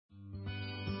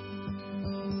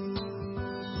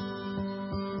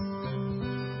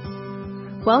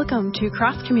Welcome to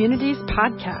Cross Communities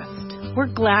Podcast. We're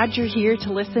glad you're here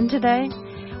to listen today.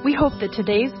 We hope that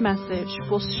today's message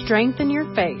will strengthen your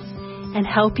faith and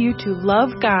help you to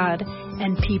love God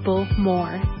and people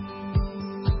more.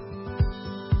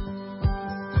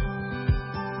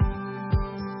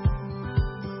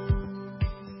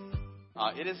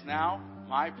 It is now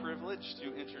my privilege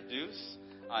to introduce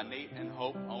Nate and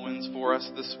Hope Owens for us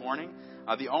this morning.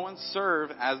 The Owens serve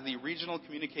as the regional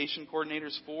communication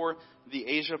coordinators for the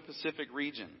Asia Pacific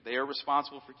region. They are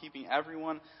responsible for keeping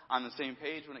everyone on the same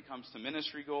page when it comes to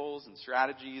ministry goals and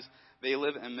strategies. They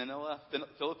live in Manila,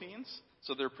 Philippines,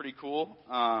 so they're pretty cool.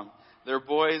 Their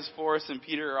boys, Forrest and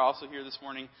Peter, are also here this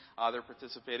morning. They're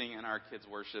participating in our kids'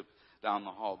 worship down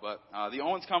the hall. But the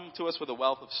Owens come to us with a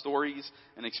wealth of stories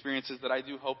and experiences that I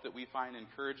do hope that we find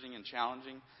encouraging and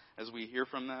challenging as we hear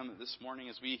from them this morning,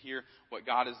 as we hear what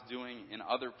God is doing in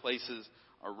other places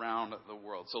around the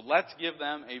world. So let's give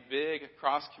them a big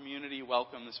cross-community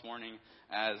welcome this morning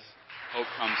as Hope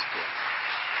comes to us.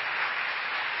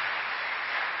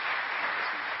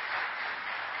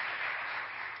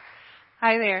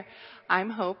 Hi there, I'm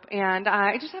Hope, and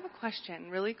I just have a question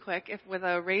really quick. If with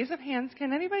a raise of hands,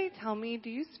 can anybody tell me, do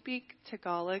you speak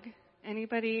Tagalog?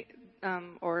 Anybody,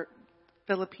 or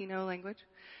Filipino language?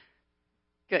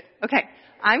 Good. Okay.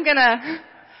 I'm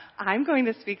going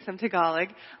to speak some Tagalog.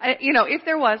 If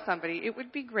there was somebody, it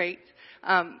would be great.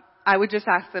 I would just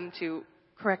ask them to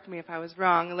correct me if I was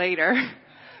wrong later.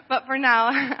 But for now,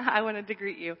 I wanted to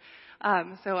greet you.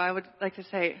 So I would like to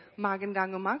say,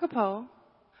 Magandang umaga po.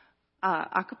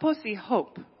 Ako po si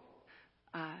Hope.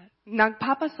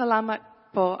 Nagpapasalamat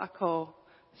po ako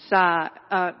sa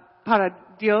para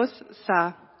Dios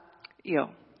sa iyo,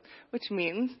 which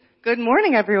means, good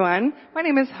morning, everyone. My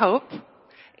name is Hope,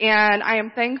 and I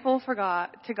am thankful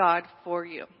to God for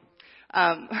you.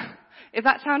 If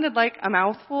that sounded like a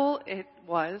mouthful, it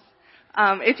was.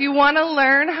 If you want to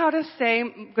learn how to say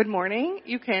good morning,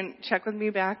 you can check with me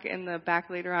back in the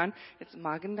back later on. It's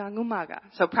Magandang umaga.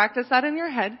 So practice that in your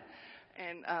head,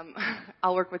 and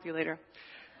I'll work with you later.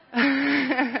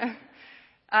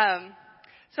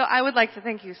 So I would like to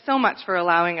thank you so much for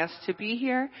allowing us to be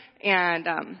here, and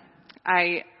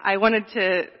I wanted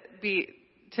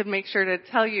to make sure to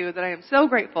tell you that I am so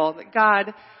grateful that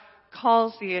God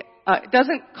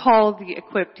doesn't call the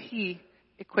equipped, He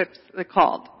equips the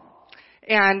called.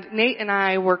 And Nate and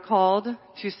I were called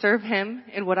to serve Him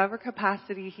in whatever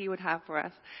capacity He would have for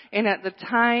us. And at the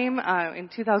time, in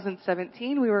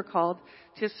 2017, we were called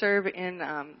to serve in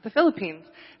the Philippines.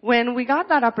 When we got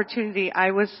that opportunity,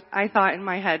 I thought in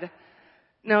my head,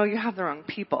 no, you have the wrong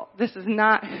people. This is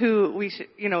not who we should,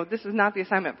 this is not the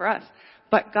assignment for us.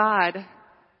 But God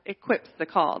equips the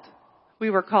called.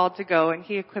 We were called to go, and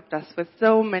He equipped us with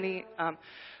so many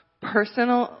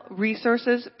personal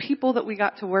resources, people that we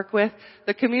got to work with.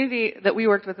 The community that we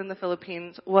worked with in the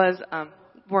Philippines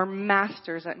were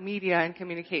masters at media and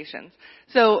communications.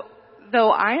 So,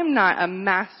 though I am not a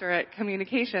master at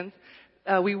communications,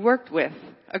 we worked with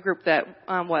a group that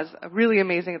was really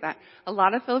amazing at that. A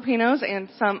lot of Filipinos and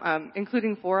some,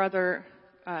 including 4 other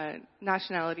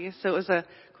nationalities. So it was a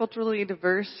culturally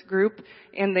diverse group,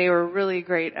 and they were really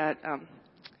great at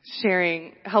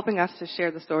helping us to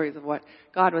share the stories of what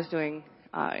God was doing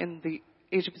in the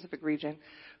Asia Pacific region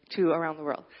to around the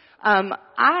world.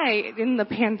 I, in the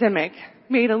pandemic,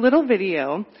 made a little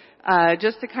video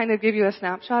just to kind of give you a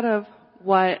snapshot of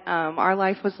what our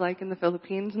life was like in the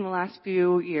Philippines in the last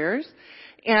few years.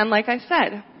 And like I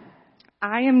said,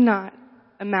 I am not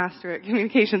a master at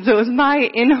communication, so it was my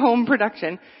in-home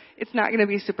production. It's not going to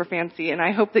be super fancy, and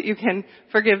I hope that you can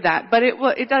forgive that. But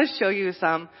it does show you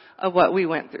some of what we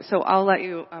went through. So I'll let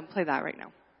you play that right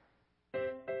now.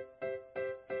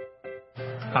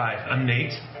 Hi, I'm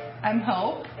Nate. I'm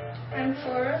Hope. I'm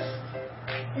Forrest.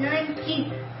 And I'm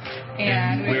Pete.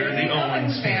 And we're the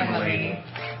Owens family.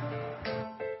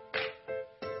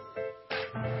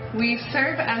 We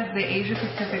serve as the Asia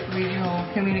Pacific Regional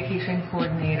Communication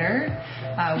Coordinator.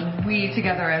 We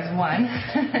together as one.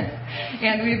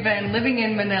 And we've been living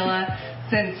in Manila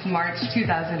since March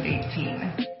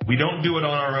 2018. We don't do it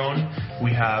on our own.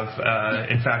 We have,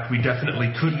 in fact, we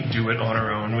definitely couldn't do it on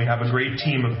our own. We have a great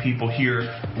team of people here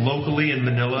locally in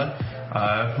Manila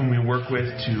whom we work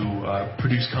with to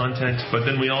produce content. But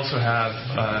then we also have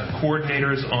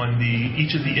coordinators on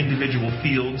each of the individual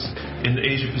fields in the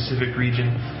Asia Pacific region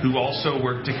who also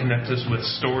work to connect us with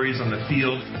stories on the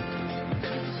field.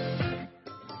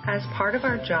 As part of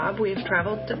our job, we've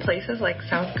traveled to places like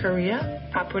South Korea,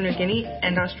 Papua New Guinea,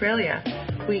 and Australia.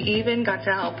 We even got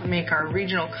to help make our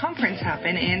regional conference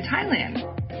happen in Thailand.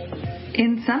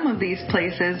 In some of these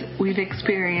places, we've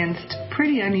experienced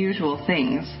pretty unusual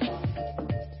things.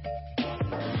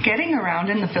 Getting around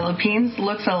in the Philippines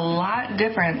looks a lot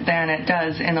different than it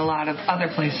does in a lot of other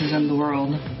places in the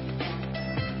world.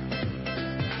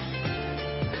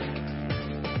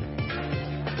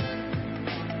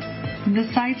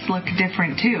 The sights look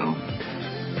different too.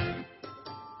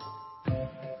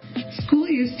 School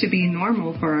used to be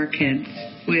normal for our kids,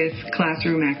 with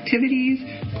classroom activities,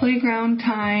 playground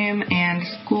time, and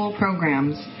school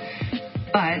programs.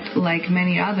 But, like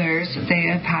many others, they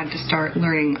have had to start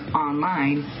learning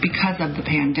online because of the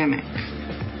pandemic.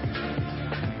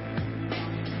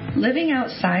 Living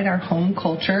outside our home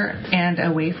culture and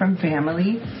away from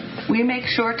family, we make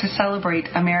sure to celebrate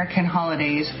American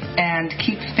holidays and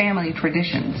keep family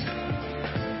traditions.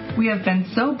 We have been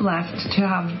so blessed to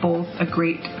have both a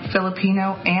great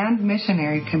Filipino and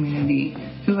missionary community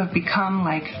who have become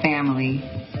like family.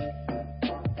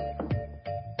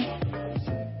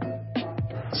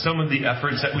 Some of the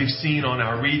efforts that we've seen on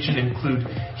our region include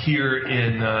here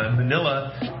in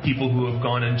Manila, people who have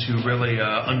gone into really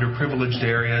underprivileged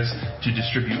areas to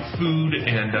distribute food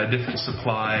and different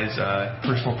supplies,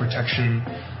 personal protection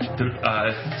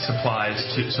supplies,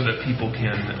 so that people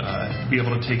can be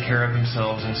able to take care of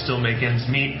themselves and still make ends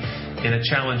meet in a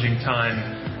challenging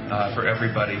time for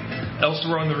everybody.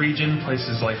 Elsewhere on the region,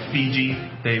 places like Fiji,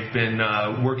 they've been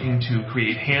working to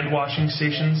create hand washing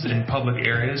stations in public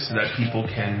areas so that people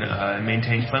can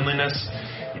maintain cleanliness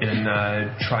and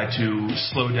try to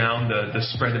slow down the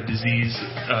spread of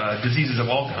diseases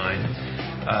of all kinds.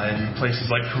 In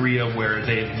places like Korea, where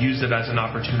they've used it as an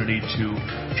opportunity to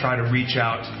try to reach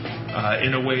out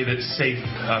in a way that's safe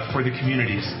for the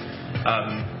communities.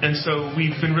 And so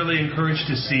we've been really encouraged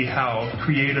to see how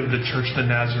creative the Church of the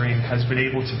Nazarene has been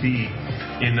able to be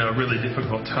in really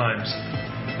difficult times.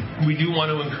 We do want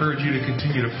to encourage you to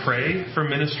continue to pray for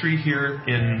ministry here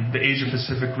in the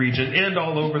Asia-Pacific region and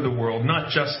all over the world, not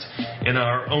just in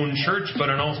our own church, but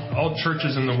in all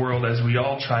churches in the world, as we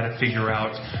all try to figure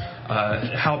out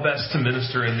how best to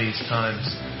minister in these times.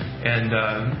 And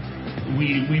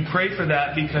we pray for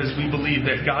that because we believe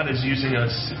that God is using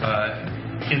us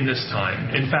in this time.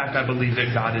 In fact, I believe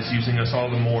that God is using us all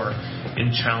the more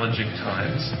in challenging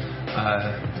times.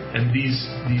 And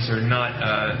it's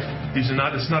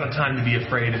not a time to be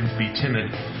afraid and to be timid,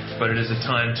 but it is a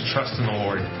time to trust in the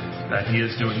Lord that He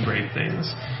is doing great things.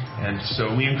 And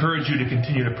so we encourage you to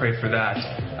continue to pray for that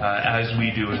as we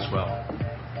do as well.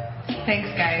 Thanks,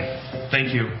 guys.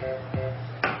 Thank you.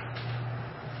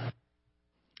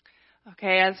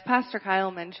 Okay, as Pastor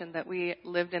Kyle mentioned that we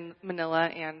lived in Manila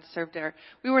and served there,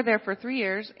 we were there for 3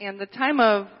 years, and the time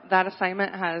of that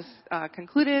assignment has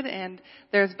concluded, and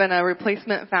there's been a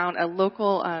replacement found, a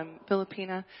local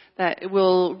Filipina that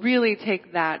will really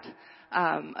take that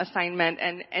assignment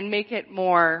and make it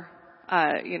more,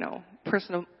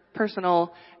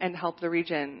 personal and help the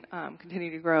region continue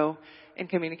to grow in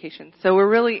communication. So we're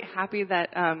really happy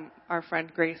that our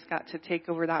friend Grace got to take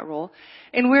over that role.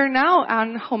 And we're now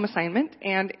on home assignment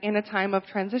and in a time of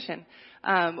transition.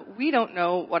 We don't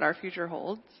know what our future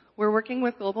holds. We're working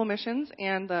with Global Missions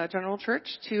and the General Church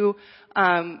to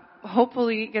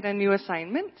hopefully get a new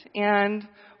assignment. And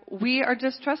we are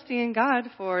just trusting in God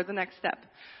for the next step.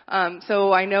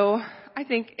 So I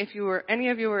think if any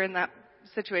of you were in that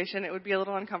situation, it would be a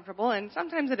little uncomfortable, and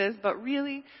sometimes it is, but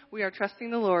really we are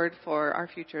trusting the Lord for our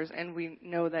futures, and we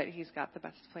know that He's got the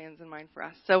best plans in mind for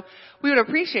us. So we would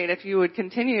appreciate if you would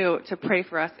continue to pray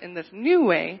for us in this new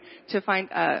way to find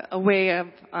a way of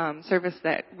service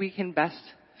that we can best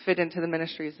fit into the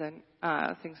ministries and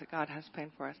things that God has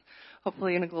planned for us,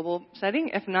 hopefully in a global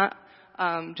setting, if not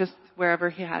just wherever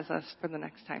He has us for the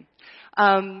next time.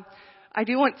 I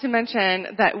do want to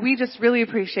mention that we just really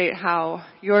appreciate how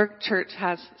your church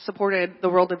has supported the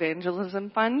World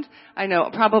Evangelism Fund. I know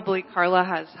probably Carla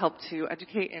has helped to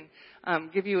educate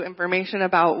and give you information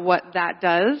about what that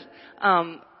does.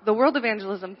 The World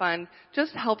Evangelism Fund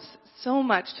just helps so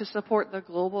much to support the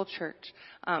global church.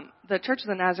 The Church of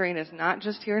the Nazarene is not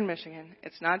just here in Michigan.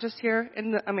 It's not just here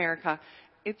in America.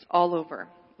 It's all over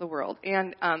the world.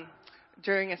 And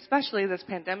during especially this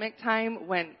pandemic time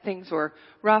when things were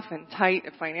rough and tight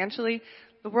financially,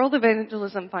 the World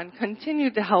Evangelism Fund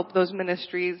continued to help those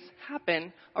ministries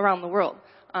happen around the world.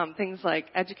 Things like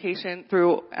education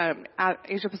through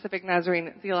Asia Pacific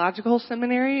Nazarene Theological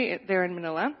Seminary there in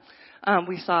Manila.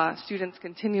 We saw students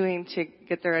continuing to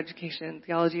get their education in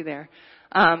theology there.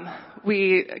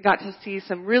 We got to see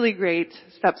some really great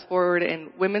steps forward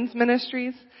in women's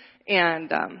ministries,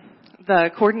 and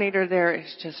the coordinator there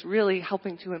is just really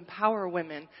helping to empower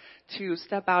women to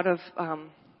step out of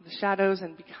the shadows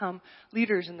and become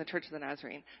leaders in the Church of the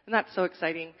Nazarene. And that's so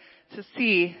exciting to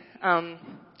see,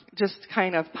 just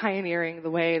kind of pioneering the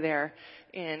way there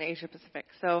in Asia Pacific.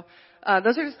 So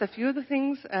those are just a few of the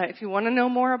things. If you want to know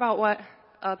more about what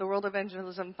the World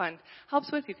Evangelism Fund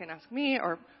helps with, you can ask me,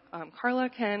 or Carla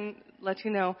can let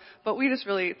you know. But we just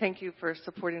really thank you for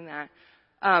supporting that.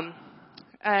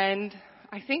 And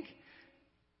I think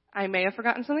I may have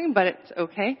forgotten something, but it's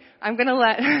okay. I'm going to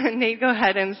let Nate go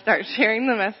ahead and start sharing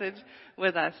the message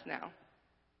with us now.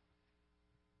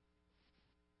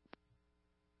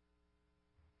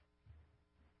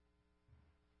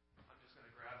 I'm just going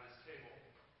to grab this table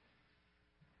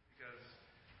because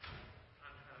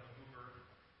I'm kind of a mover.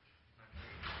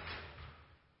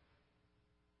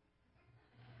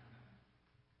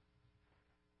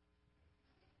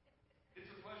 It's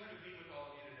a pleasure to be with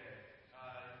all of you today.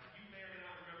 You may or may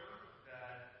not remember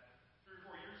that 3 or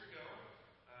 4 years ago,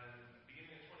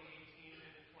 beginning of 2018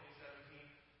 into 2017,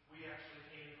 we actually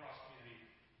came to Cross Community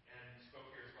and spoke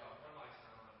here as well. My mic's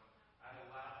not on. I have a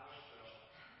loud voice, so.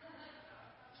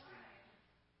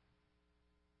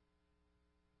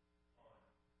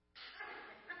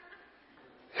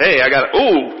 Hey,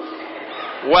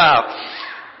 wow.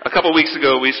 A couple weeks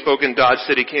ago, we spoke in Dodge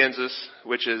City, Kansas,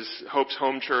 which is Hope's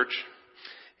home church.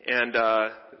 And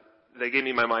they gave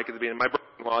me my mic at the beginning. My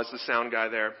brother-in-law is the sound guy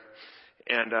there.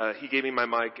 And he gave me my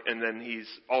mic, and then he's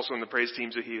also in the praise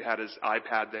team, so he had his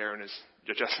iPad there and is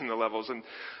adjusting the levels. And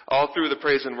all through the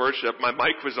praise and worship, my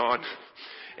mic was on.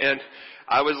 And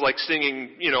I was like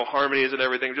singing, harmonies and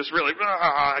everything, just really,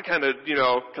 kind of,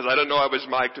 because I didn't know I was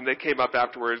mic'd. And they came up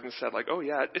afterwards and said like, oh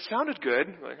yeah, it sounded good.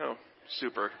 I'm like, oh,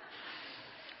 super.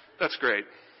 That's great.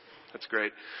 That's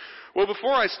great. Well,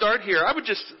 before I start here,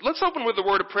 let's open with a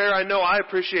word of prayer. I know I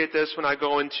appreciate this when I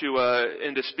go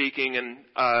into speaking, and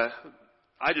I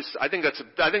think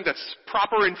that's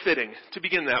proper and fitting to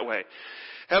begin that way.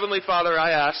 Heavenly Father,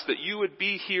 I ask that you would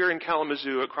be here in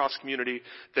Kalamazoo at Cross Community,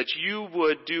 that you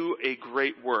would do a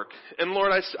great work. And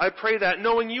Lord, I pray that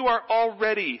knowing you are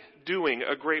already doing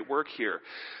a great work here.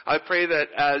 I pray that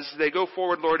as they go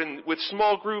forward, Lord, and with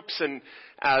small groups and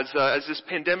as this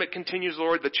pandemic continues,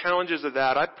 Lord, the challenges of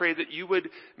that, I pray that you would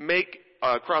make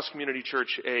Cross Community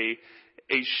Church a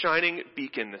shining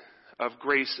beacon of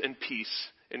grace and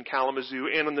peace in Kalamazoo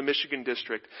and in the Michigan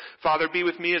district. Father, be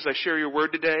with me as I share your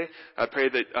word today. I pray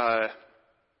that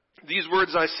these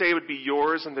words I say would be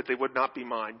yours and that they would not be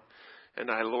mine. And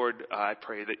Lord, I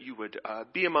pray that you would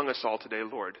be among us all today,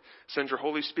 Lord. Send your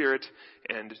Holy Spirit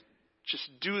and just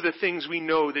do the things we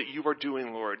know that you are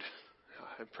doing, Lord.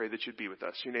 I pray that you'd be with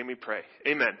us. In your name we pray.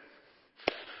 Amen.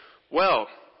 Well,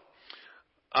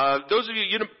 those of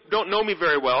you don't know me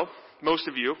very well, most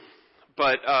of you.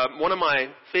 But one of my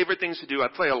favorite things to do, I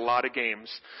play a lot of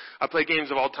games. I play games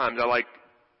of all times. I like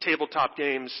tabletop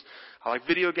games. I like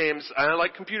video games. I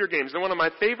like computer games. And one of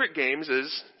my favorite games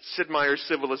is Sid Meier's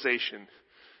Civilization.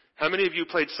 How many of you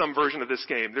played some version of this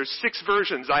game? There's 6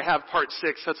 versions. I have part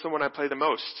 6. That's the one I play the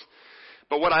most.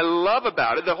 But what I love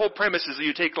about it, the whole premise is that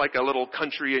you take like a little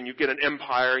country and you get an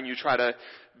empire and you try to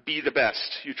be the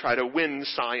best. You try to win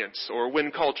science or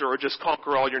win culture or just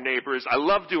conquer all your neighbors. I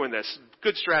love doing this.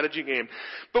 Good strategy game.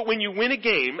 But when you win a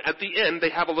game, at the end they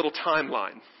have a little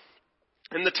timeline.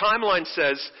 And the timeline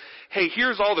says, hey,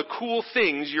 here's all the cool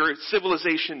things your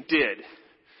civilization did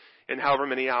in however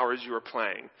many hours you were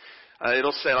playing.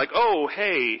 It'll say like, oh,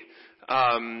 hey,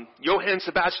 Johann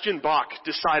Sebastian Bach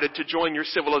decided to join your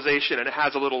civilization, and it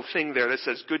has a little thing there that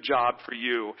says, good job for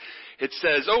you. It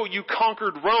says, oh, you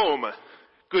conquered Rome.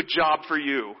 Good job for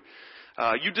you.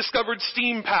 You discovered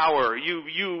steam power. You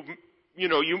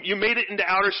made it into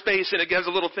outer space, and it gives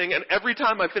a little thing. And every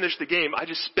time I finish the game, I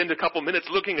just spend a couple minutes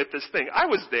looking at this thing. I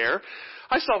was there.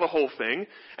 I saw the whole thing,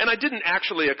 and I didn't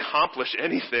actually accomplish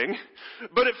anything.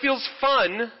 But it feels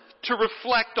fun to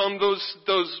reflect on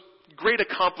those great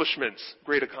accomplishments.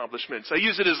 Great accomplishments. I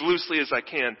use it as loosely as I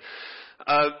can.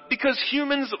 Because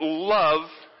humans love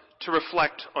to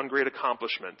reflect on great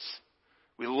accomplishments.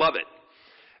 We love it.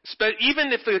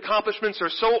 Even if the accomplishments are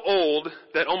so old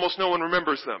that almost no one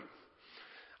remembers them.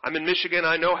 I'm in Michigan.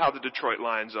 I know how the Detroit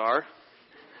Lions are.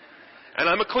 And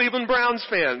I'm a Cleveland Browns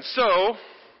fan. So,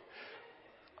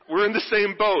 we're in the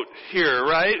same boat here,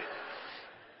 right?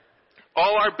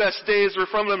 All our best days were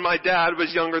from when my dad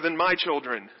was younger than my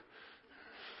children.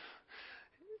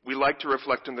 We like to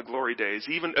reflect on the glory days,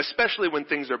 especially when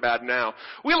things are bad now.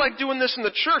 We like doing this in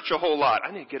the church a whole lot.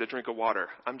 I need to get a drink of water.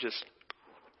 I'm just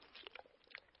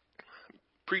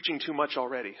preaching too much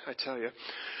already, I tell you.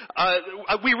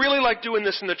 We really like doing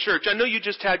this in the church. I know you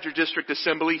just had your district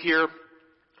assembly here.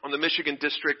 on the Michigan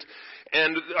district.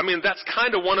 And, I mean, that's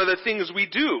kind of one of the things we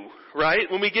do, right?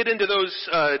 When we get into those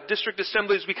district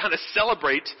assemblies, we kind of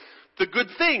celebrate the good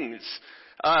things,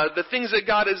 the things that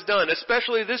God has done.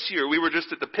 Especially this year, we were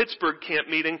just at the Pittsburgh camp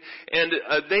meeting, and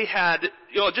they had,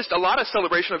 just a lot of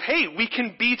celebration of, hey, we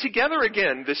can be together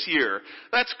again this year.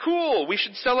 That's cool. We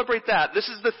should celebrate that. This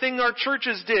is the thing our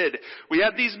churches did. We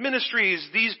had these ministries.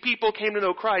 These people came to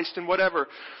know Christ and whatever.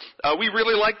 We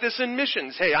really like this in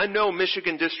missions. Hey, I know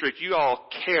Michigan District, you all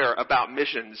care about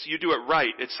missions. You do it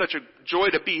right. It's such a joy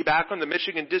to be back on the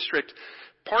Michigan District,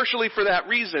 partially for that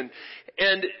reason.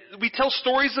 And we tell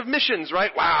stories of missions,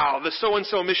 right? Wow, the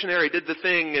so-and-so missionary did the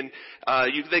thing, and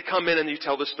they come in and you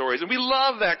tell the stories. And we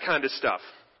love that kind of stuff.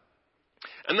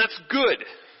 And that's good.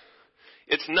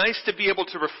 It's nice to be able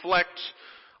to reflect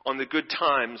on the good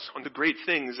times, on the great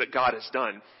things that God has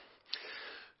done.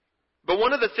 But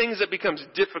one of the things that becomes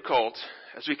difficult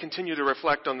as we continue to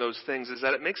reflect on those things is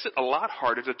that it makes it a lot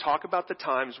harder to talk about the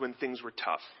times when things were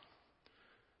tough.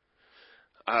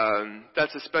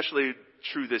 That's especially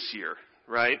true this year,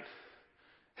 right?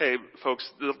 Hey, folks,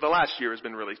 the last year has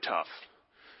been really tough.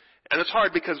 And it's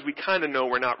hard because we kind of know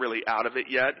we're not really out of it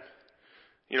yet.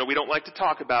 We don't like to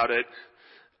talk about it.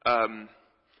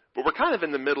 But we're kind of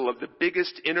in the middle of the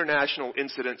biggest international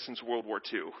incident since World War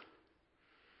II.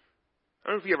 I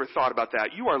don't know if you ever thought about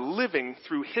that. You are living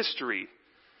through history.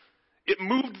 It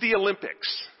moved the Olympics.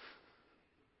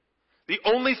 The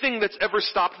only thing that's ever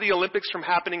stopped the Olympics from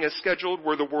happening as scheduled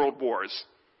were the world wars.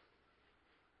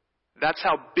 That's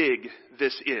how big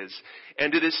this is.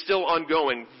 And it is still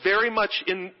ongoing, very much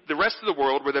in the rest of the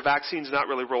world where the vaccine's not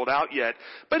really rolled out yet.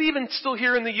 But even still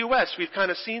here in the U.S., we've kind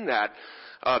of seen that.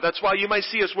 That's why you might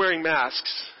see us wearing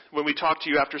masks when we talk to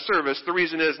you after service. The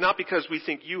reason is not because we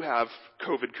think you have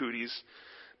COVID cooties,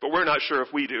 but we're not sure if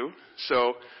we do.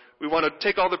 So we want to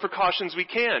take all the precautions we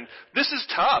can. This is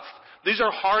tough. These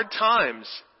are hard times.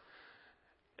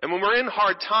 And when we're in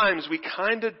hard times, we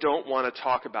kind of don't want to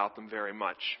talk about them very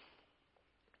much.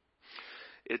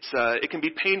 It can be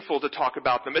painful to talk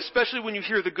about them, especially when you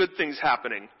hear the good things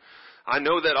happening. I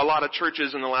know that a lot of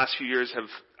churches in the last few years have,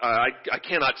 I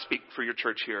cannot speak for your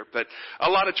church here, but a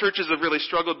lot of churches have really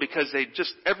struggled because they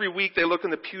just, every week they look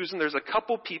in the pews and there's a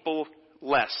couple people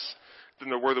less than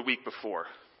there were the week before.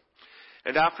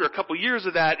 And after a couple years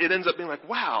of that, it ends up being like,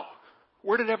 wow,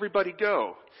 where did everybody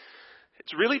go?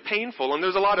 It's really painful, and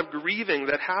there's a lot of grieving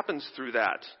that happens through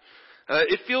that.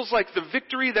 It feels like the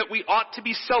victory that we ought to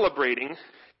be celebrating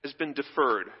has been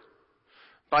deferred.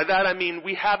 By that I mean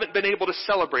we haven't been able to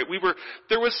celebrate.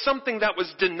 There was something that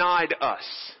was denied us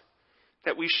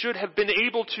that we should have been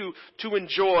able to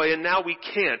enjoy, and now we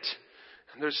can't.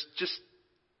 And there's just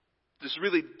this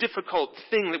really difficult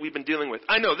thing that we've been dealing with.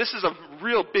 I know this is a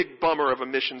real big bummer of a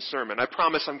mission sermon. I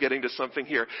promise I'm getting to something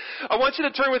here. I want you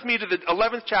to turn with me to the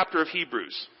 11th chapter of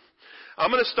Hebrews.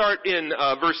 I'm going to start in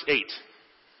verse 8.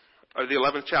 Or the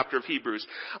 11th chapter of Hebrews.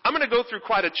 I'm going to go through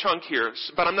quite a chunk here,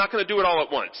 but I'm not going to do it all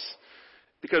at once.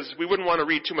 Because we wouldn't want to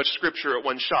read too much scripture at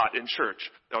one shot in church.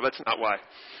 No, that's not why.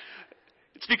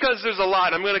 It's because there's a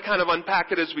lot. I'm going to kind of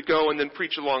unpack it as we go and then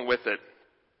preach along with it.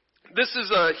 This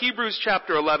is Hebrews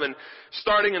chapter 11,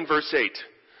 starting in verse 8.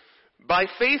 By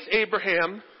faith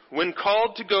Abraham, when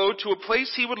called to go to a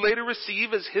place he would later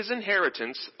receive as his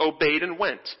inheritance, obeyed and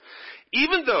went,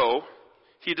 even though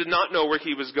he did not know where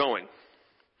he was going.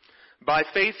 By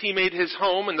faith he made his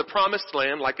home in the promised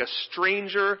land like a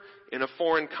stranger in a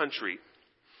foreign country.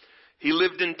 He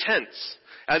lived in tents,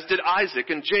 as did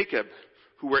Isaac and Jacob,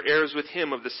 who were heirs with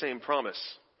him of the same promise.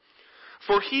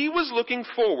 For he was looking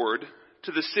forward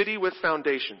to the city with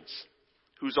foundations,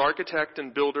 whose architect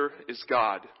and builder is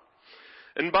God.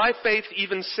 And by faith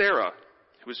even Sarah,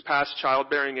 who was past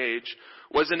childbearing age,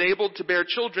 was enabled to bear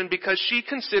children because she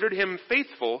considered him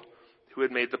faithful who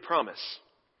had made the promise.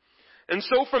 And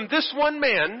so from this one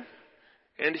man,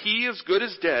 and he as good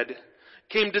as dead,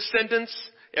 came descendants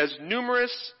as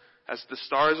numerous as the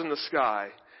stars in the sky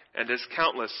and as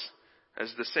countless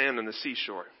as the sand on the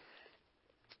seashore.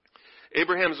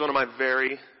 Abraham is one of my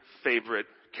very favorite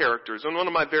characters and one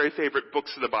of my very favorite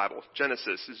books of the Bible.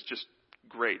 Genesis is just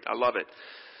great. I love it.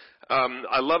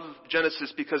 I love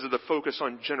Genesis because of the focus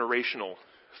on generational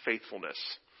faithfulness.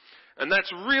 And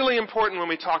that's really important when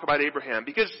we talk about Abraham,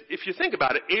 because if you think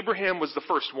about it, Abraham was the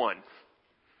first one.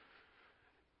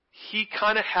 He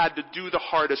kind of had to do the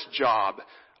hardest job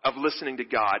of listening to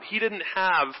God. He didn't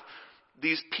have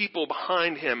these people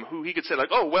behind him who he could say like,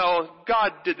 oh, well,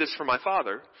 God did this for my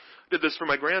father, did this for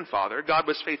my grandfather. God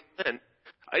was faithful then.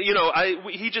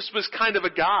 He just was kind of a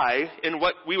guy in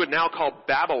what we would now call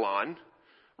Babylon,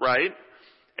 right?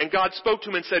 And God spoke to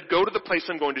him and said, go to the place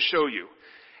I'm going to show you.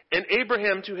 And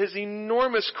Abraham, to his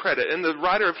enormous credit, and the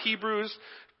writer of Hebrews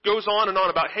goes on and on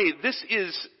about, hey, this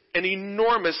is an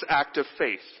enormous act of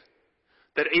faith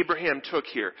that Abraham took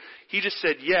here. He just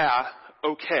said, yeah,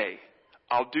 okay,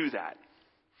 I'll do that.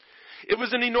 It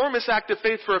was an enormous act of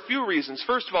faith for a few reasons.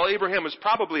 First of all, Abraham was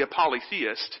probably a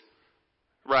polytheist,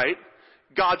 right?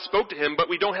 God spoke to him, but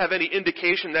we don't have any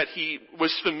indication that he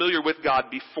was familiar with God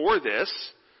before this.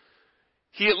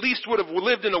 He at least would have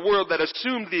lived in a world that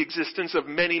assumed the existence of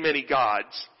many, many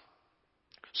gods.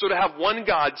 So to have one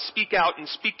God speak out and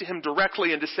speak to him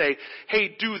directly and to say,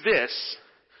 hey, do this,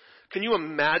 can you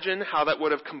imagine how that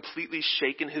would have completely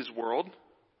shaken his world?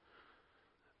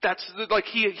 That's like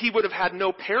he would have had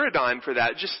no paradigm for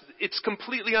that. It's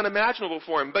completely unimaginable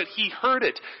for him. But he heard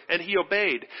it and he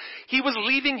obeyed. He was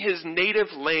leaving his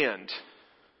native land.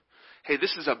 Hey,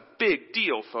 this is a big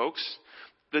deal, folks.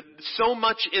 So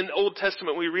much in the Old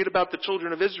Testament we read about the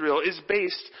children of Israel is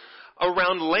based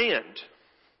around land.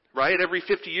 Right? Every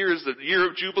 50 years, the year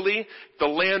of Jubilee, the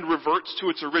land reverts to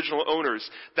its original owners.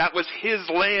 That was his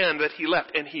land that he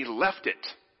left, and he left it.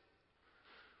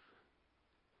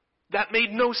 That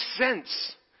made no sense.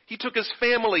 He took his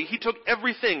family, he took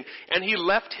everything, and he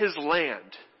left his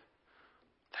land.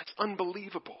 That's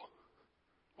unbelievable.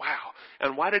 Wow.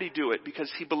 And why did he do it?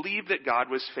 Because he believed that God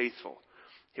was faithful.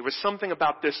 It was something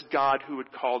about this God who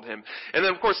had called him. And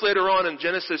then, of course, later on in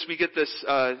Genesis, we get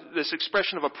this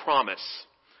expression of a promise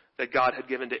that God had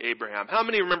given to Abraham. How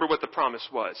many remember what the promise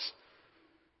was?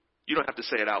 You don't have to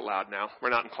say it out loud now.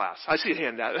 We're not in class. I see a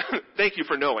hand out. Thank you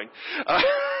for knowing.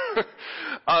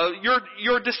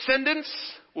 Your descendants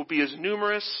will be as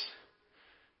numerous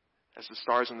as the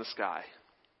stars in the sky.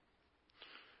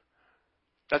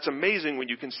 That's amazing when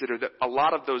you consider that a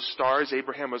lot of those stars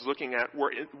Abraham was looking at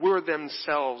were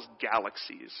themselves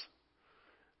galaxies.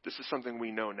 This is something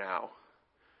we know now.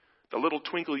 The little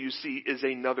twinkle you see is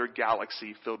another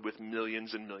galaxy filled with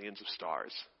millions and millions of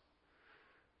stars.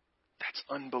 That's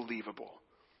unbelievable.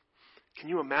 Can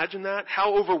you imagine that?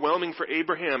 How overwhelming for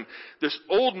Abraham. This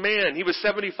old man, he was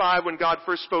 75 when God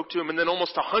first spoke to him, and then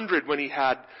almost 100 when he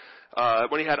had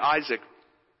Isaac.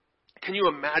 Can you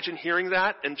imagine hearing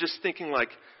that and just thinking like,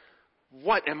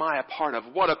 what am I a part of?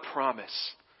 What a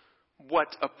promise.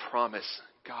 What a promise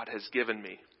God has given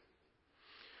me.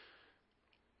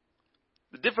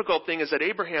 The difficult thing is that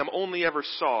Abraham only ever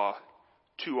saw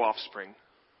 2 offspring.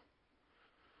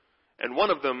 And one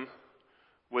of them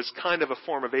was kind of a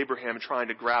form of Abraham trying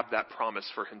to grab that promise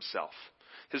for himself.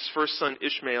 His first son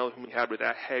Ishmael, whom he had with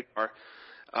Hagar,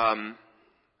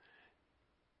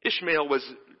 Ishmael was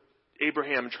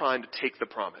Abraham trying to take the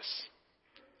promise.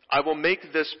 I will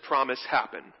make this promise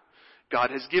happen.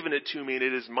 God has given it to me and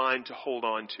it is mine to hold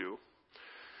on to.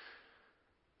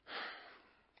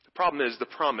 The problem is the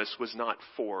promise was not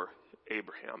for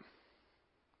Abraham.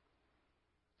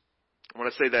 I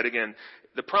want to say that again.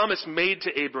 The promise made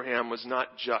to Abraham was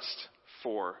not just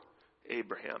for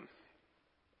Abraham.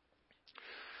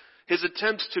 His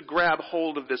attempts to grab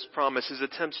hold of this promise, his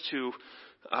attempts to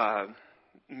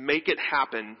make it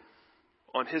happen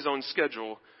on his own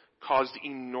schedule caused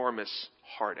enormous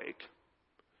heartache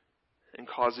and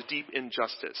caused deep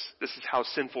injustice. This is how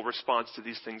sinful response to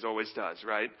these things always does,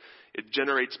 right? It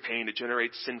generates pain, it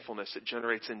generates sinfulness, it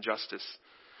generates injustice.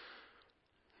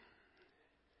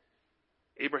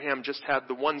 Abraham just had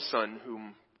the one son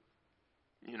whom,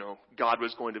 God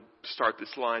was going to start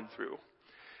this line through.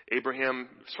 Abraham,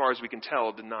 as far as we can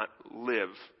tell, did not live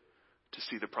to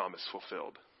see the promise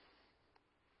fulfilled.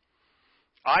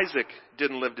 Isaac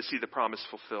didn't live to see the promise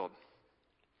fulfilled.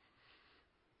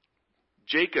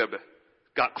 Jacob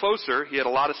got closer. He had a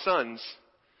lot of sons.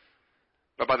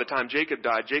 But by the time Jacob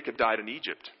died in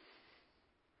Egypt.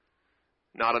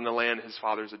 Not in the land his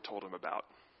fathers had told him about.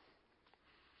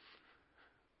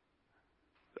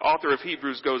 The author of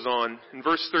Hebrews goes on. In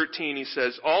verse 13 he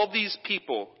says, all these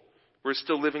people were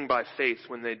still living by faith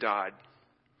when they died.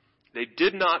 They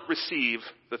did not receive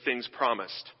the things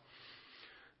promised.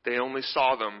 They only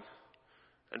saw them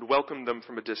and welcomed them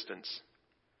from a distance,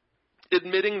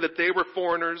 admitting that they were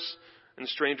foreigners and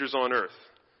strangers on earth.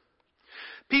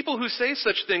 People who say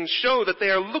such things show that they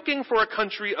are looking for a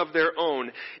country of their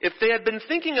own. If they had been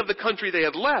thinking of the country they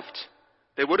had left,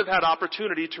 they would have had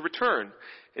opportunity to return.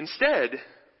 Instead,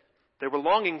 they were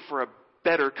longing for a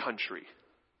better country,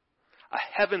 a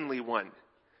heavenly one.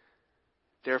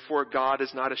 Therefore, God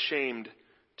is not ashamed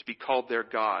to be called their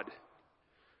God,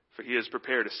 for he has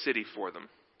prepared a city for them.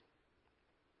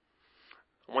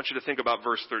 I want you to think about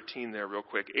verse 13 there real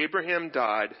quick. Abraham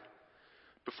died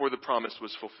before the promise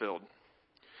was fulfilled.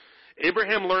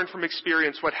 Abraham learned from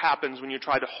experience what happens when you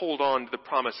try to hold on to the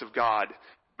promise of God,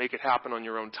 make it happen on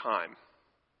your own time.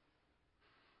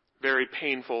 Very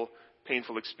painful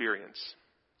experience.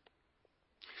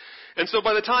 And so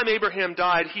by the time Abraham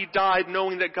died, he died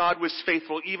knowing that God was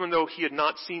faithful, even though he had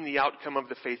not seen the outcome of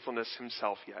the faithfulness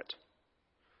himself yet.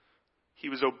 He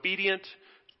was obedient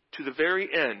to the very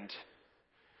end,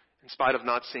 in spite of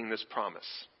not seeing this promise.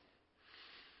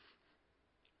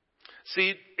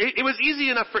 See, it was easy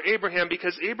enough for Abraham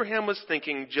because Abraham was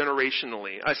thinking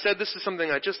generationally. I said this is something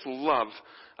I just love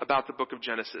about the book of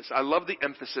Genesis. I love the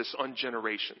emphasis on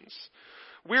generations.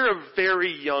 We're a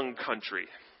very young country.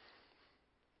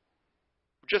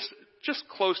 Just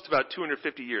close to about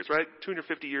 250 years, right?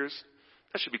 250 years?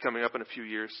 That should be coming up in a few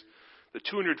years. The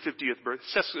 250th birth,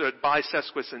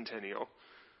 bisesquicentennial.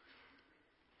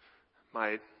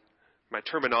 My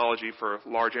terminology for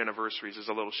large anniversaries is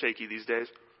a little shaky these days.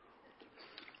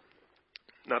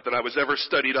 Not that I was ever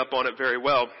studied up on it very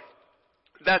well.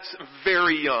 That's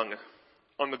very young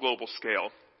on the global scale.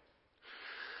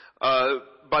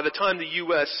 By the time the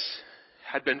U.S.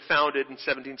 had been founded in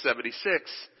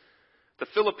 1776, the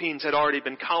Philippines had already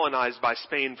been colonized by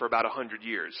Spain for about 100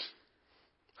 years,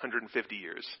 150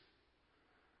 years.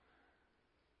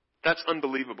 That's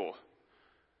unbelievable.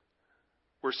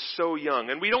 We're so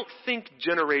young, and we don't think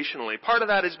generationally. Part of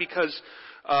that is because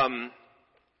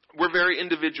we're very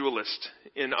individualist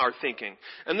in our thinking,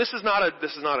 and this is not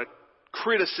a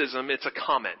criticism. It's a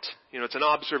comment. It's an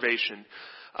observation.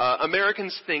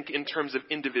 Americans think in terms of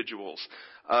individuals.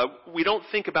 We don't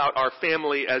think about our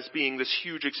family as being this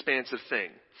huge, expansive thing.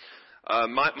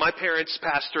 My parents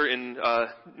pastor in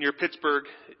near Pittsburgh,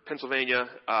 Pennsylvania,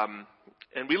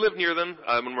 and we live near them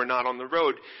when we're not on the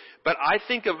road. But I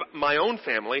think of my own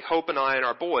family, Hope and I and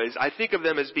our boys, I think of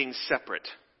them as being separate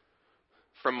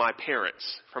from my parents,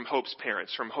 from Hope's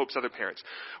parents, from Hope's other parents.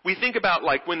 We think about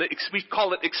we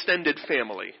call it extended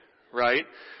family, right?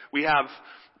 We have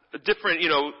different,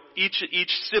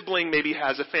 each sibling maybe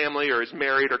has a family or is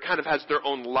married or kind of has their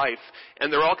own life,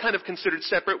 and they're all kind of considered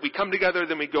separate. We come together,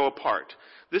 then we go apart.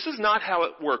 This is not how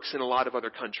it works in a lot of other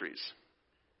countries.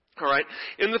 All right?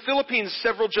 In the Philippines,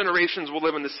 several generations will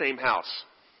live in the same house.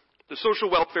 The social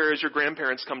welfare is your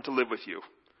grandparents come to live with you.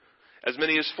 As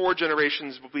many as 4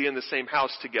 generations will be in the same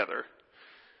house together.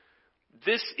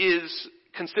 This is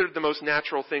considered the most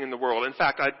natural thing in the world. In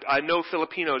fact, I know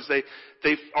Filipinos,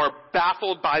 they are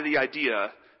baffled by the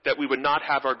idea that we would not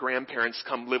have our grandparents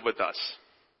come live with us.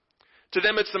 To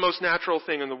them, it's the most natural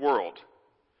thing in the world.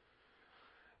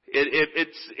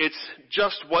 It's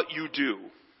just what you do.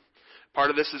 Part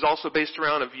of this is also based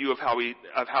around a view of how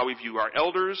we view our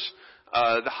elders.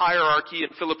 The hierarchy in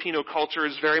Filipino culture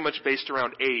is very much based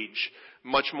around age,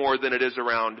 much more than it is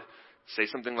around, say,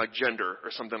 something like gender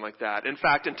or something like that. In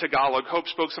fact, in Tagalog, Hope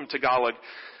spoke some Tagalog.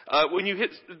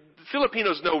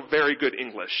 Filipinos know very good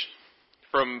English.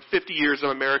 From 50 years of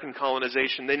American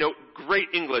colonization, they know great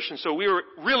English, and so we're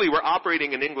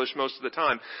operating in English most of the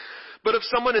time. But if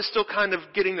someone is still kind of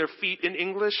getting their feet in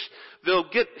English, they'll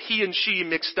get he and she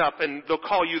mixed up and they'll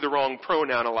call you the wrong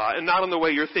pronoun a lot. And not in the way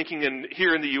you're thinking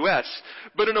here in the U.S.,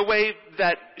 but in a way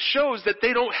that shows that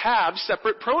they don't have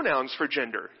separate pronouns for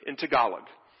gender in Tagalog.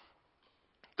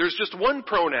 There's just one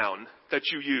pronoun that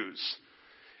you use.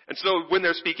 And so when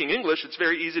they're speaking English, it's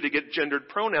very easy to get gendered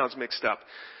pronouns mixed up.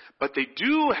 But they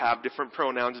do have different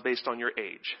pronouns based on your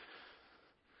age.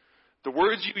 The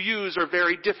words you use are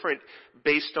very different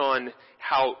based on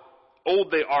how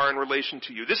old they are in relation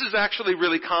to you. This is actually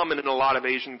really common in a lot of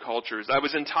Asian cultures. I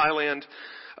was in Thailand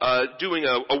doing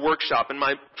a workshop, and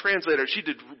my translator, she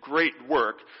did great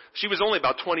work. She was only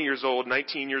about 20 years old,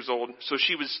 19 years old, so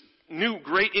she knew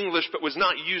great English but was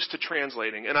not used to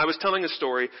translating. And I was telling a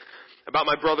story about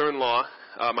my brother-in-law,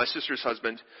 my sister's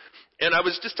husband, and I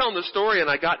was just telling the story, and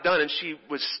I got done, and she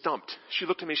was stumped. She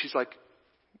looked at me, she's like...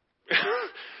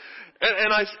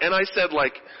 And I said,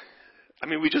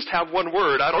 we just have one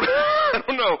word. I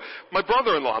don't know. My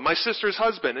brother-in-law, my sister's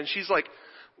husband. And she's like,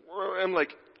 I'm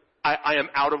like, I am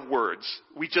out of words.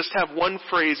 We just have one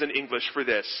phrase in English for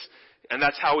this. And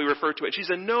that's how we refer to it. She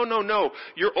said, no.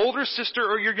 Your older sister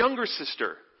or your younger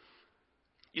sister.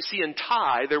 You see, in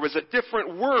Thai, there was a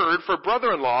different word for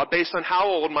brother-in-law based on how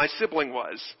old my sibling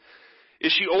was.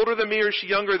 Is she older than me or is she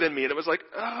younger than me? And it was like,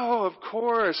 oh, of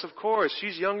course.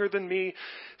 She's younger than me.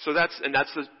 So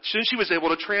she was able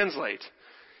to translate.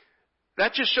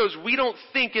 That just shows we don't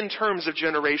think in terms of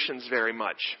generations very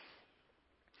much.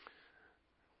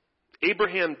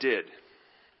 Abraham did.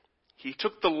 He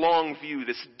took the long view,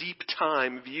 this deep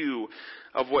time view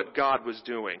of what God was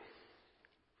doing.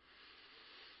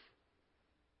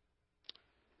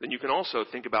 Then you can also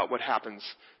think about what happens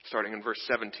starting in verse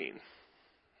 17.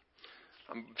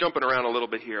 I'm jumping around a little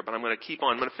bit here, but I'm going to keep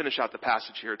on. I'm going to finish out the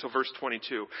passage here until verse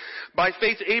 22. By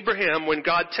faith, Abraham, when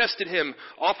God tested him,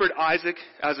 offered Isaac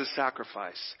as a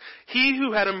sacrifice. He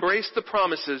who had embraced the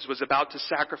promises was about to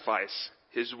sacrifice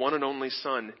his one and only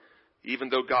son, even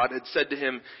though God had said to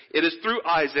him, "It is through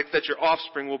Isaac that your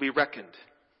offspring will be reckoned."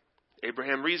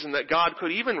 Abraham reasoned that God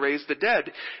could even raise the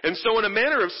dead, and so in a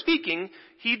manner of speaking,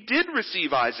 he did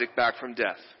receive Isaac back from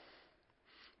death.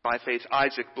 By faith,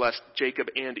 Isaac blessed Jacob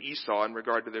and Esau in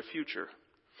regard to their future.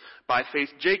 By faith,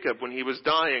 Jacob, when he was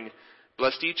dying,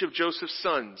 blessed each of Joseph's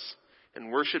sons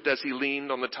and worshipped as he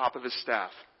leaned on the top of his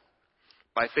staff.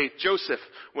 By faith, Joseph,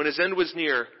 when his end was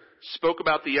near, spoke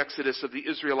about the exodus of the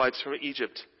Israelites from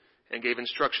Egypt and gave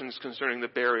instructions concerning the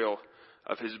burial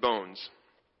of his bones.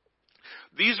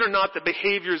 These are not the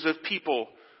behaviors of people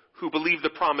who believe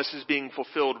the promise is being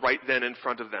fulfilled right then in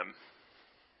front of them.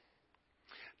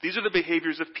 These are the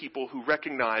behaviors of people who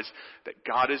recognize that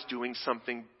God is doing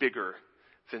something bigger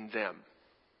than them.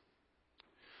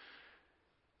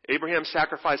 Abraham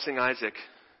sacrificing Isaac.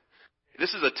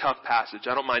 This is a tough passage,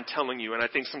 I don't mind telling you, and I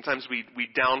think sometimes we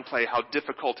downplay how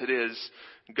difficult it is,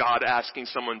 God asking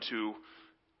someone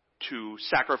to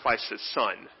sacrifice his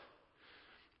son.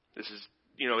 This is,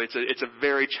 it's a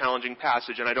very challenging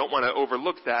passage, and I don't want to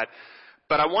overlook that,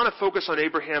 but I want to focus on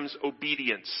Abraham's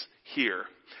obedience here.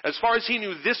 As far as he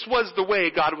knew, this was the way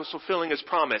God was fulfilling his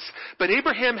promise. But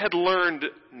Abraham had learned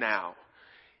now.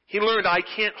 He learned, I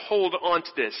can't hold on to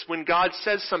this. When God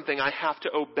says something, I have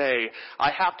to obey.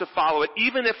 I have to follow it,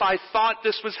 even if I thought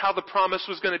this was how the promise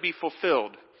was going to be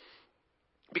fulfilled.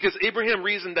 Because Abraham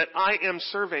reasoned that I am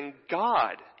serving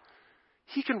God.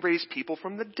 He can raise people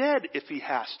from the dead if he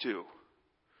has to.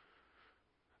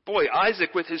 Boy,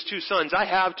 Isaac with his two sons, I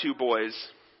have two boys.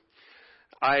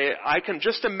 I can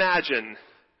just imagine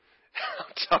how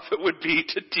tough it would be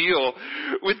to deal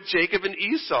with Jacob and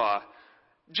Esau.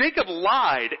 Jacob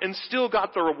lied and still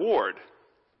got the reward.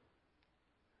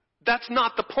 That's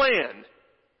not the plan.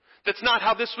 That's not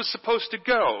how this was supposed to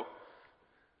go.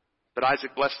 But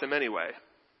Isaac blessed him anyway.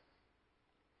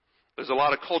 There's a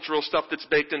lot of cultural stuff that's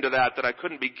baked into that I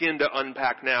couldn't begin to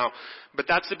unpack now. But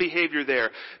that's the behavior there.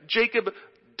 Jacob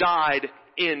died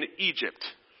in Egypt.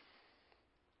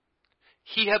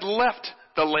 He had left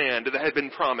the land that had been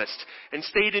promised and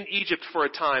stayed in Egypt for a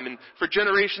time, and for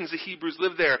generations the Hebrews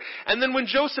lived there. And then when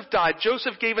Joseph died,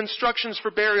 Joseph gave instructions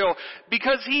for burial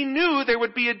because he knew there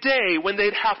would be a day when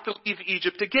they'd have to leave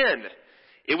Egypt again.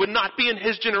 It would not be in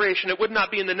his generation, it would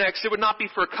not be in the next, it would not be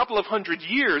for a couple of 100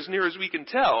 years, near as we can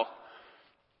tell.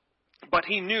 But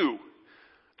he knew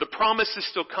the promise is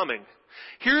still coming.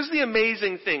 Here's the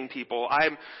amazing thing, people.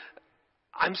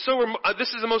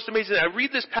 This is the most amazing. I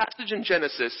read this passage in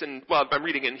Genesis, and I'm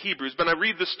reading it in Hebrews, but I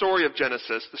read the story of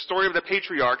Genesis, the story of the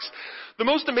patriarchs. The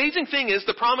most amazing thing is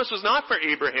the promise was not for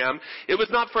Abraham, it was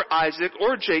not for Isaac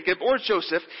or Jacob or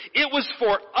Joseph, it was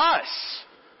for us.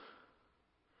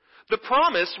 The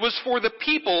promise was for the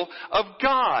people of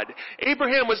God.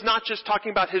 Abraham was not just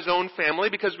talking about his own family,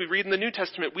 because we read in the New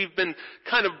Testament, we've been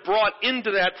kind of brought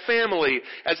into that family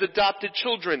as adopted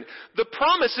children. The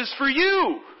promise is for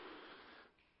you.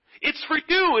 It's for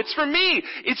you. It's for me.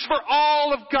 It's for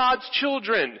all of God's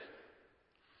children.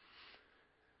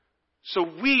 So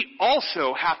we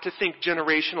also have to think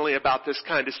generationally about this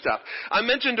kind of stuff. I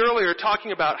mentioned earlier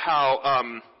talking about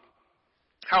how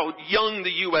young the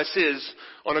U.S. is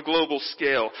on a global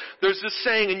scale. There's this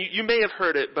saying, and you may have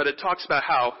heard it, but it talks about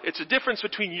how it's a difference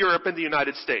between Europe and the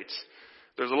United States.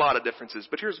 There's a lot of differences,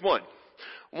 but here's one.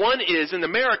 One is, in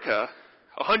America,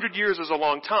 100 years is a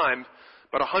long time,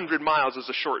 but 100 miles is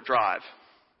a short drive.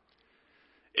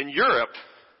 In Europe,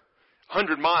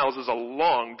 100 miles is a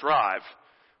long drive,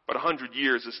 but 100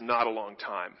 years is not a long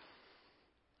time.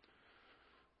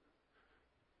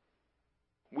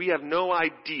 We have no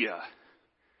idea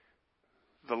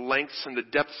the lengths and the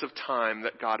depths of time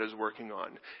that God is working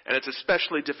on. And it's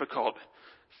especially difficult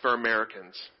for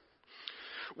Americans.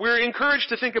 We're encouraged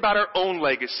to think about our own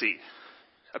legacy,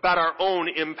 about our own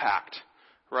impact,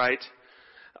 right?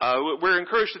 We're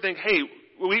encouraged to think, hey,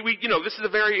 this is a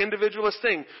very individualist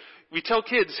thing. We tell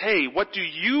kids, hey, what do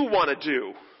you want to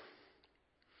do?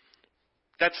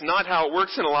 That's not how it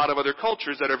works in a lot of other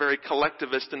cultures that are very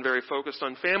collectivist and very focused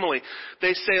on family.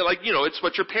 They say, it's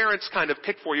what your parents kind of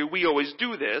pick for you. We always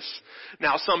do this.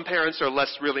 Now, some parents are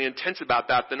less really intense about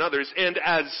that than others. And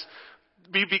as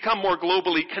we become more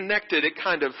globally connected, it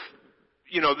kind of,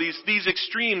 these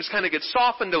extremes kind of get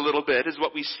softened a little bit, is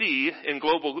what we see in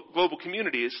global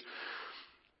communities.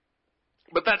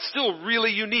 But that's still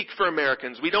really unique for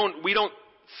Americans. We don't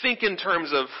think in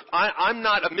terms of, I'm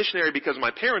not a missionary because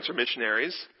my parents are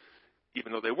missionaries,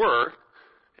 even though they were.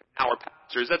 our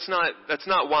pastors. That's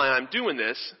not why I'm doing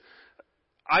this.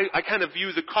 I kind of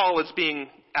view the call as being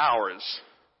ours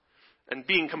and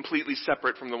being completely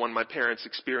separate from the one my parents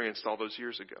experienced all those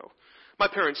years ago. My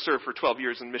parents served for 12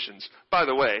 years in missions. By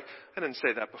the way, I didn't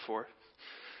say that before.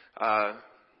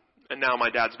 And now my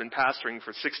dad's been pastoring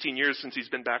for 16 years since he's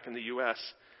been back in the U.S.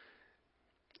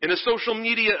 In a social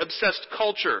media obsessed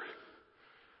culture,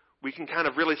 we can kind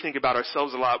of really think about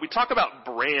ourselves a lot. We talk about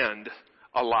brand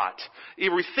a lot.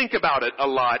 We think about it a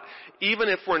lot, even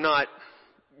if we're not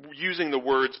using the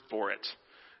words for it.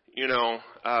 You know,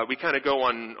 we kind of go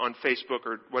on Facebook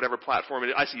or whatever platform.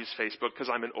 I use Facebook because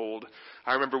I'm an old.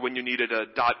 I remember when you needed a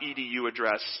 .edu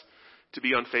address to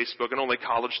be on Facebook, and only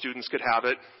college students could have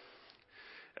it.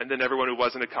 And then everyone who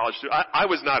wasn't a college student. I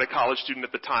was not a college student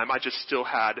at the time. I just still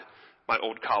had my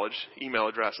old college email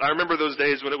address. I remember those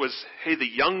days when it was, hey, the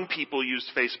young people used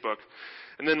Facebook.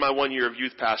 And then my 1 year of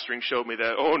youth pastoring showed me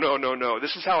that, oh, no.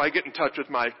 This is how I get in touch with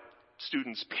my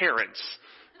students' parents.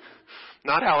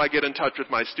 Not how I get in touch with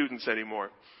my students anymore.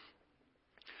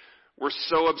 We're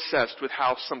so obsessed with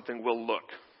how something will look.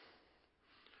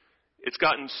 It's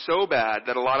gotten so bad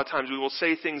that a lot of times we will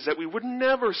say things that we would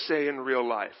never say in real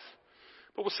life.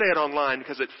 But we'll say it online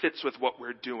because it fits with what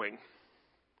we're doing.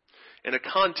 In a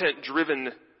content-driven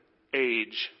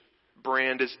age,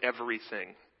 brand is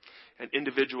everything. And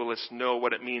individualists know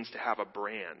what it means to have a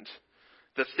brand.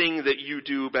 The thing that you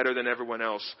do better than everyone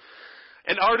else.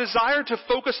 And our desire to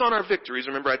focus on our victories,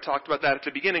 remember I talked about that at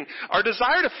the beginning, our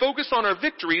desire to focus on our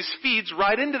victories feeds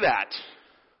right into that.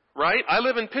 Right? I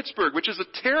live in Pittsburgh, which is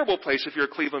a terrible place if you're a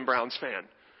Cleveland Browns fan.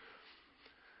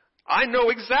 I know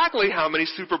exactly how many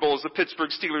Super Bowls the Pittsburgh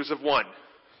Steelers have won.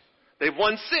 They've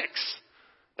won 6.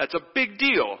 That's a big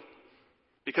deal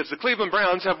because the Cleveland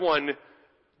Browns have won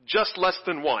just less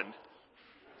than 1.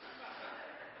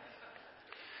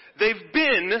 They've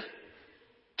been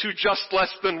to just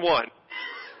less than 1.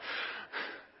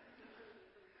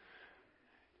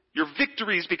 Your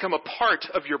victories become a part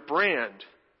of your brand.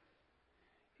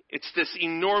 It's this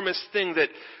enormous thing that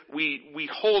we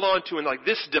hold on to and like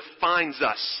this defines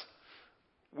us.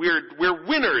 We're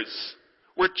winners.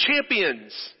 We're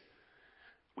champions.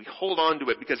 We hold on to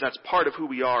it because that's part of who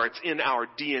we are. It's in our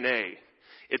DNA.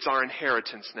 It's our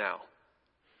inheritance now.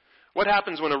 What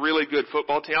happens when a really good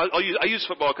football team, I use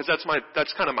football because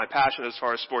that's kind of my passion as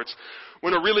far as sports.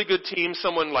 When a really good team,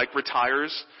 someone like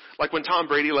retires, like when Tom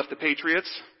Brady left the Patriots,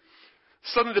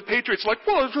 suddenly the Patriots are like,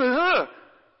 whoa,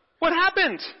 what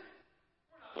happened?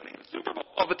 Winning the Super Bowl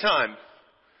all the time.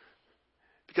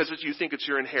 Because you think it's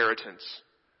your inheritance.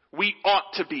 We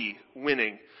ought to be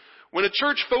winning. When a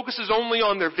church focuses only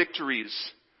on their victories,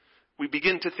 we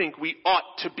begin to think we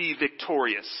ought to be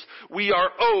victorious. We are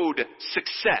owed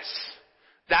success.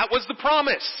 That was the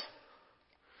promise.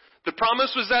 The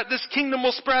promise was that this kingdom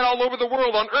will spread all over the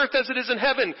world, on earth as it is in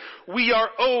heaven. We are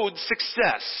owed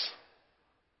success.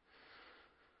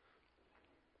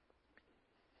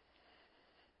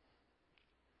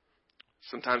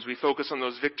 Sometimes we focus on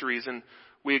those victories and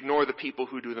we ignore the people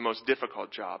who do the most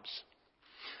difficult jobs.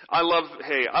 I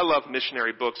love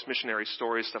missionary books, missionary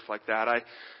stories, stuff like that.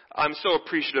 I'm so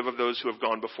appreciative of those who have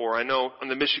gone before. I know in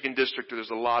the Michigan district there's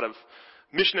a lot of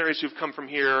missionaries who've come from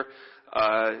here.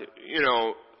 I'm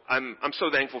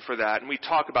so thankful for that. And we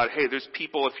talk about, hey, there's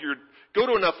people, if you go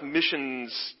to enough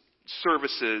missions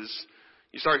services,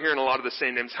 you start hearing a lot of the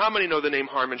same names. How many know the name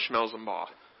Harmon Schmelzenbaugh?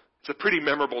 It's a pretty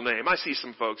memorable name. I see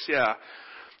some folks, yeah.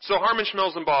 So Harmon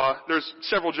Schmelzenbaugh, there's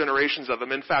several generations of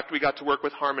them. In fact, we got to work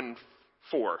with Harmon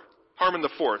IV. Harmon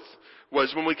IV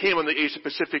was, when we came on the Asia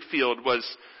Pacific field, was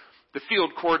the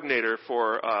field coordinator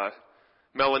for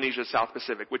Melanesia South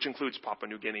Pacific, which includes Papua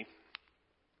New Guinea.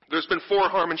 There's been 4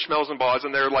 Harmon Schmelzenbaughs,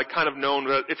 and they're like kind of known.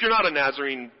 If you're not a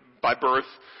Nazarene by birth,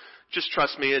 just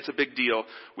trust me, it's a big deal.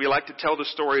 We like to tell the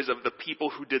stories of the people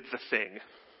who did the thing,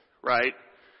 right?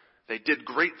 They did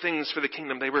great things for the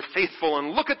kingdom. They were faithful,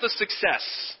 and look at the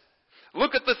success.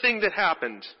 Look at the thing that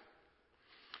happened.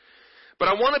 But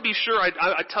I want to be sure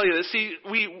I tell you this. See,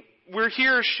 we're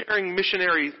here sharing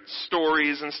missionary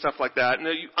stories and stuff like that. And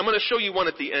I'm going to show you one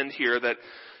at the end here that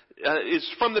is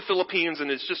from the Philippines and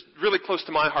is just really close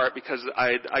to my heart because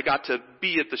I got to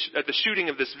be at the shooting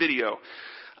of this video.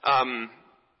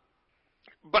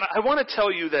 But I want to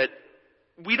tell you that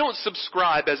we don't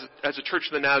subscribe as a Church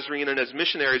of the Nazarene and as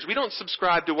missionaries, we don't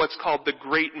subscribe to what's called the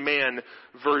great man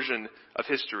version of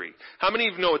history. How many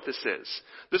of you know what this is?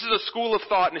 This is a school of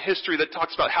thought in history that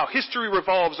talks about how history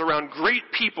revolves around great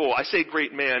people. I say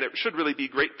great man, it should really be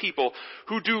great people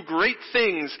who do great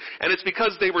things, and it's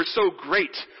because they were so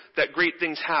great that great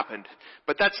things happened.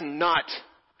 But that's not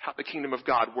how the kingdom of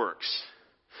God works.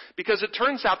 Because it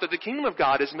turns out that the kingdom of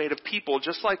God is made of people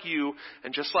just like you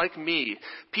and just like me.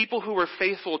 People who were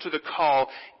faithful to the call,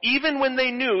 even when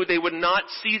they knew they would not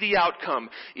see the outcome.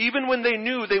 Even when they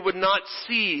knew they would not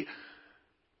see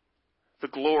the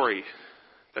glory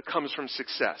that comes from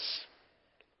success.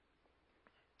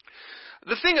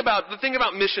 The thing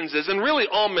about missions is, and really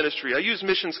all ministry, I use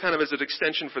missions kind of as an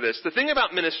extension for this. The thing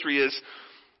about ministry is,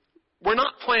 we're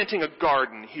not planting a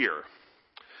garden here.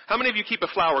 How many of you keep a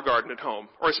flower garden at home?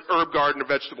 Or an herb garden or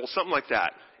vegetable, something like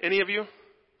that? Any of you?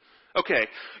 Okay.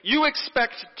 You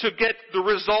expect to get the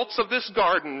results of this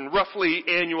garden roughly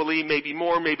annually, maybe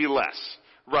more, maybe less.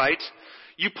 Right?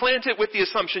 You plant it with the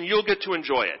assumption you'll get to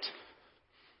enjoy it.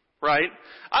 Right?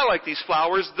 I like these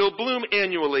flowers. They'll bloom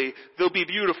annually. They'll be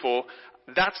beautiful.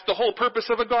 That's the whole purpose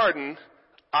of a garden.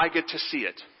 I get to see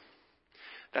it.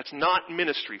 That's not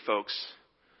ministry, folks.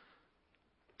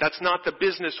 That's not the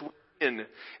business we're in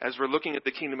as we're looking at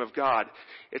the kingdom of God.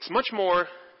 It's much more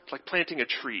like planting a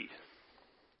tree.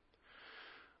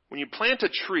 When you plant a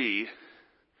tree,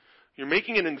 you're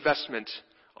making an investment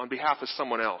on behalf of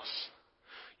someone else.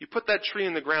 You put that tree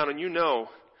in the ground and you know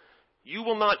you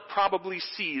will not probably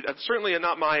see, certainly at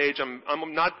not my age,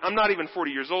 I'm not even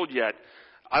 40 years old yet,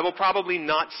 I will probably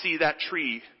not see that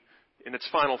tree in its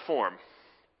final form.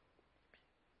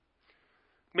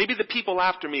 Maybe the people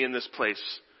after me in this place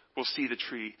will see the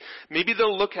tree. Maybe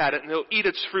they'll look at it and they'll eat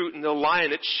its fruit and they'll lie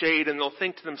in its shade and they'll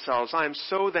think to themselves, I am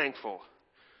so thankful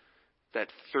that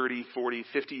 30, 40,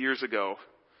 50 years ago,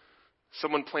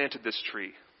 someone planted this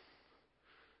tree.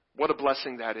 What a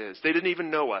blessing that is. They didn't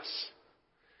even know us.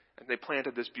 And they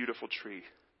planted this beautiful tree.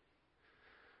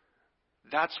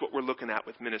 That's what we're looking at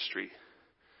with ministry.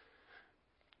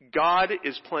 God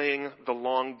is playing the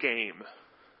long game.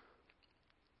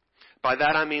 By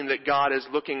that I mean that God is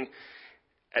looking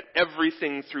at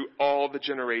everything through all the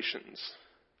generations.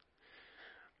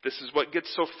 This is what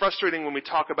gets so frustrating when we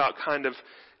talk about kind of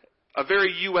a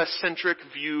very U.S.-centric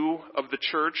view of the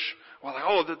church. Well,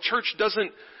 like, the church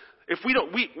doesn't, if we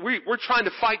don't, we're trying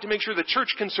to fight to make sure the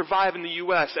church can survive in the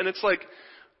U.S. And it's like,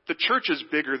 the church is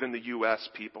bigger than the U.S.,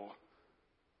 people.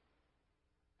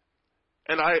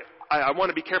 And I want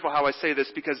to be careful how I say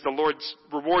this because the Lord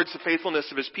rewards the faithfulness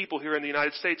of His people here in the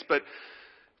United States, but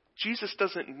Jesus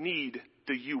doesn't need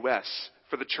the U.S.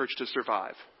 for the church to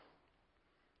survive.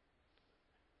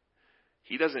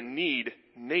 He doesn't need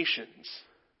nations.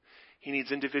 He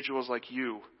needs individuals like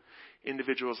you,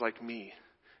 individuals like me,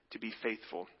 to be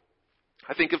faithful.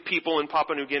 I think of people in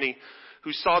Papua New Guinea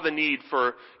who saw the need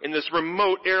in this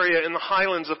remote area in the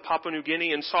highlands of Papua New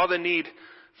Guinea and saw the need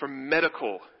for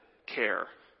medical care.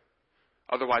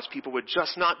 Otherwise, people would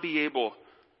just not be able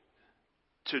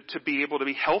to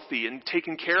be healthy and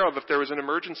taken care of if there was an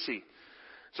emergency.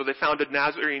 So they founded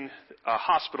Nazarene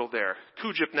hospital there,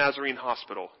 Kujip Nazarene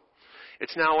Hospital.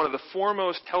 It's now one of the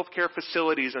foremost healthcare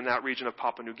facilities in that region of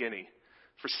Papua New Guinea.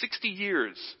 For 60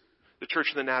 years, the Church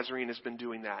of the Nazarene has been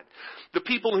doing that. The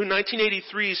people who in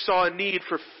 1983 saw a need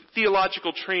for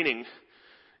theological training,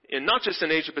 not just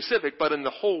in Asia Pacific, but in the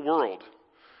whole world.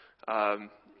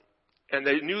 And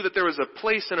they knew that there was a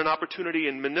place and an opportunity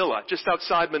in Manila, just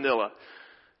outside Manila,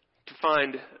 to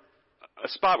find a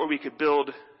spot where we could build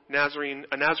a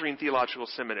Nazarene Theological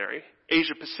Seminary,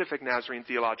 Asia Pacific Nazarene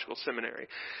Theological Seminary.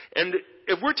 And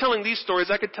if we're telling these stories,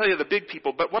 I could tell you the big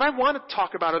people, but what I want to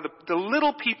talk about are the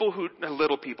little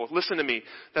people listen to me.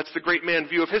 That's the great man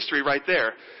view of history right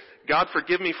there. God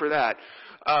forgive me for that.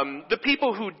 The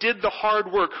people who did the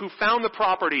hard work, who found the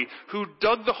property, who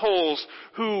dug the holes,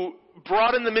 who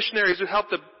brought in the missionaries, who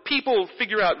helped the people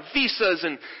figure out visas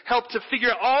and helped to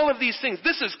figure out all of these things.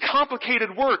 This is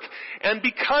complicated work. And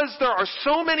because there are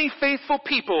so many faithful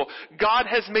people, God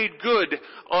has made good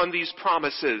on these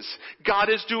promises. God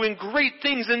is doing great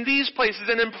things in these places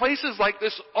and in places like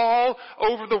this all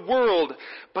over the world.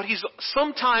 But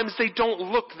sometimes they don't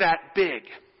look that big.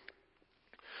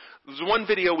 There's one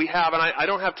video we have, and I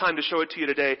don't have time to show it to you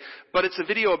today, but it's a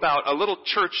video about a little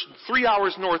church 3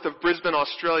 hours north of Brisbane,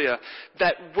 Australia,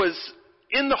 that was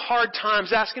in the hard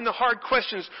times, asking the hard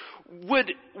questions.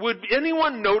 Would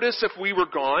anyone notice if we were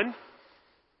gone?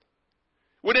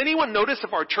 Would anyone notice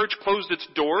if our church closed its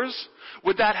doors?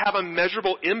 Would that have a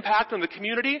measurable impact on the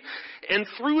community? And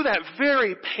through that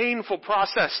very painful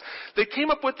process, they came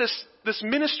up with this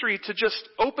ministry to just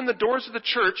open the doors of the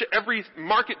church every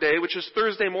market day, which is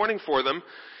Thursday morning for them,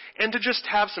 and to just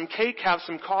have some cake, have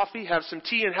some coffee, have some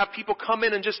tea, and have people come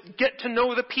in and just get to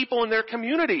know the people in their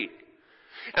community.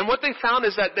 And what they found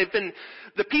is that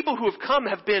the people who have come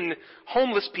have been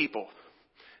homeless people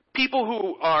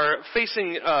who are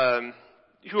facing,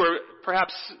 who are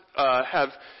perhaps have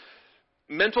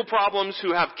mental problems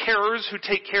who have carers who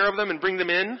take care of them and bring them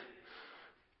in.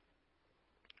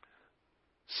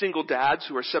 Single dads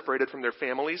who are separated from their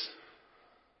families.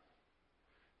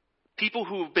 People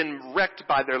who have been wrecked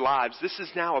by their lives. This is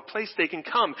now a place they can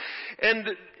come. And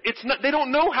they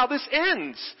don't know how this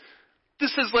ends.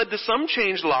 This has led to some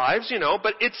changed lives,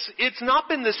 but it's not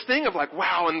been this thing of like,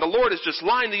 wow, and the Lord has just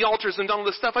lined the altars and done all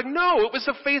this stuff. Like, no, it was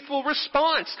a faithful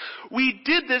response. We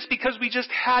did this because we just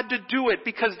had to do it,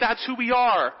 because that's who we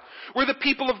are. We're the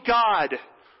people of God.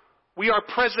 We are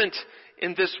present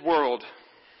in this world.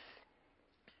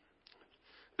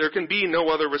 There can be no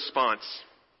other response.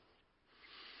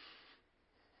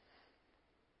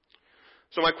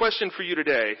 So my question for you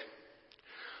today,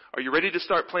 are you ready to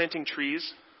start planting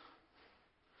trees?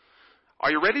 Are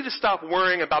you ready to stop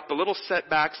worrying about the little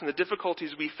setbacks and the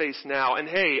difficulties we face now? And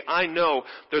hey, I know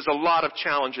there's a lot of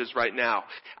challenges right now.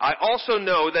 I also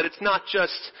know that it's not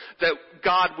just that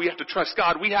we have to trust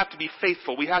God. We have to be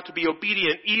faithful. We have to be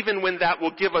obedient even when that will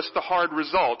give us the hard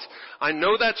result. I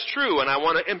know that's true, and I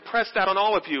want to impress that on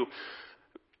all of you.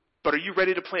 But are you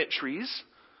ready to plant trees?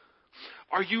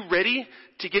 Are you ready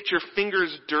to get your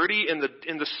fingers dirty in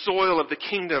the soil of the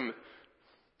kingdom?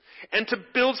 And to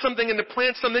build something and to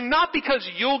plant something, not because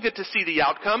you'll get to see the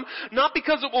outcome, not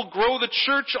because it will grow the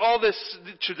church, all this,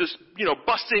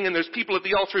 busting and there's people at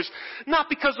the altars, not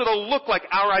because it'll look like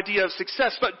our idea of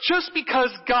success, but just because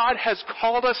God has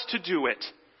called us to do it.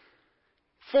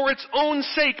 For its own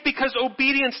sake, because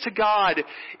obedience to God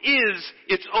is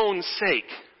its own sake.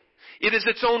 It is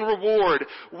its own reward.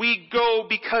 We go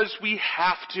because we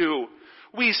have to.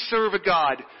 We serve a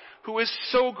God who is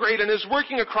so great and is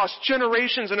working across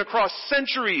generations and across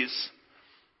centuries.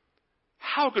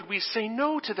 How could we say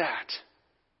no to that?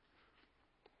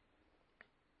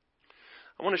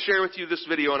 I want to share with you this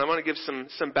video, and I want to give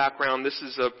some background. This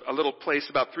is a little place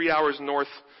about 3 hours north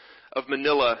of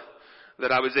Manila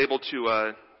that I was able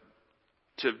to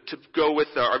go with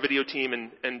our video team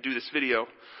and do this video.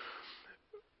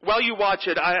 While you watch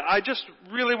it, I just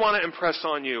really want to impress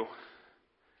on you,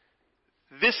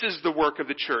 this is the work of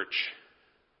the church.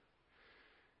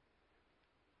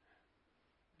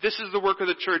 This is the work of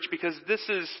the church because this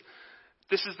is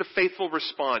the faithful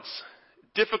response.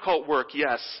 Difficult work,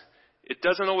 yes. It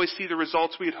doesn't always see the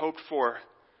results we had hoped for.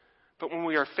 But when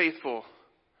we are faithful,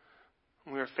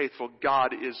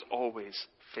 God is always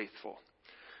faithful.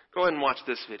 Go ahead and watch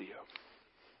this video.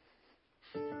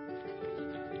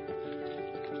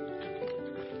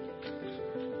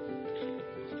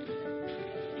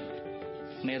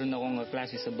 Meron akong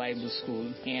klase sa Bible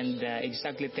School and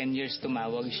exactly 10 years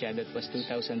tumawag siya. That was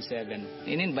 2007.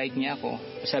 In-invite niya ako.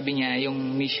 Sabi niya, yung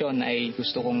mission ay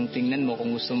gusto kong tingnan mo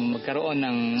kung gusto mo magkaroon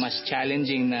ng mas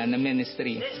challenging na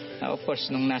ministry. Of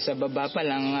course, nung nasa baba pa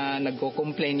lang,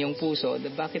 nagko-complain yung puso.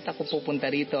 Bakit ako pupunta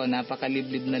rito?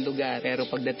 Napakaliblib na lugar. Pero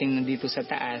pagdating nandito sa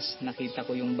taas, nakita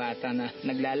ko yung bata na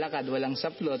naglalakad, walang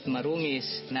saplot,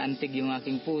 marungis, naantig yung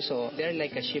aking puso. They're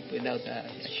like a ship without a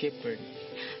shepherd.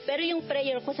 Pero yung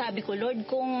prayer ko, sabi ko, Lord,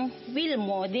 kung will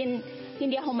mo, din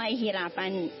hindi ako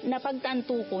mahihirapan.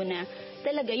 Napagtanto ko na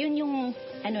talaga yun yung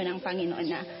ng Panginoon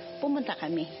na pumunta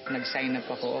kami. Nag-sign up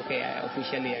ako, okay,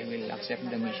 officially I will accept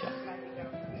the mission.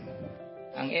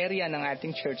 Ang area ng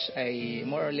ating church ay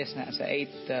more or less nasa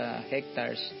 8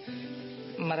 hectares.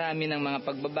 Marami ng mga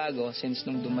pagbabago since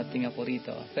nung dumating ako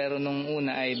rito. Pero nung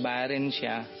una ay barren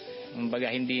siya,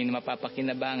 kumbaga hindi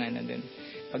mapapakinabangan na din.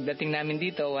 Pagdating namin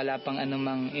dito, wala pang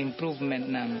anumang improvement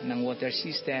ng water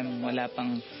system, wala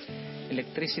pang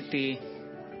electricity.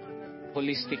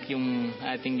 Holistic yung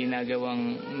ating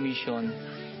ginagawang mission.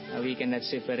 We cannot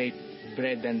separate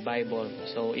bread and Bible.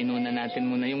 So inuna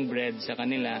natin muna yung bread sa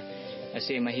kanila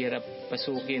kasi mahirap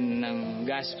pasukin ng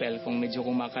gospel kung medyo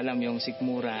kumakalam yung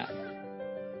sikmura.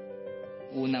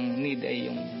 Unang need ay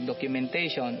yung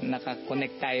documentation.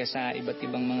 Nakakonect tayo sa iba't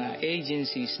ibang mga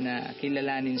agencies na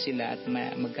kilalanin sila at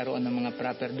magkaroon ng mga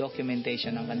proper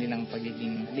documentation ng kanilang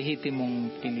pagiging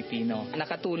lehitimong Pilipino.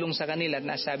 Nakatulong sa kanila at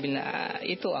nasabi na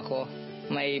ito ako.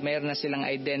 Mayroon na silang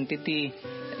identity.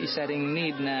 Isa ring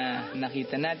need na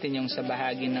nakita natin yung sa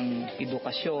bahagi ng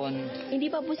edukasyon.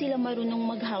 Hindi pa po sila marunong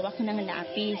maghawak ng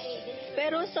lapis.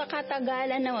 Pero sa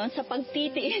katagalan naman, sa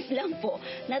pagtitiis lang po,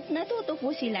 natuto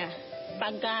po sila.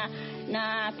 Pagka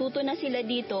natuto na sila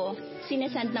dito,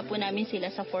 sinesend na po namin sila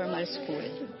sa formal school.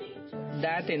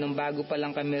 Dati, nung bago pa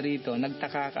lang kami rito,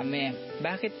 nagtaka kami.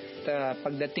 Bakit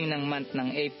pagdating ng month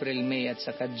ng April, May at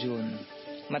saka June,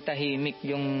 matahimik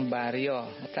yung baryo?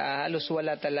 Halos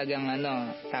wala talagang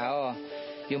tao.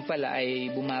 Yung pala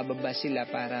ay bumababa sila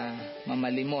para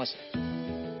mamalimos.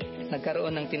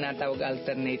 Nagkaroon ng tinatawag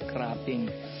alternate cropping.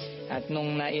 At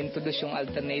nung na-introduce yung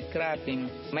alternate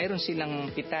cropping, mayroon silang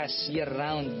pitas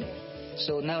year-round.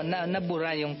 So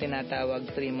nabura yung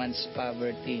tinatawag 3 months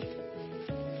poverty.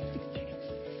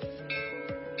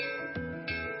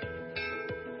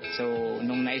 So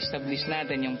nung na-establish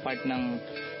natin yung part ng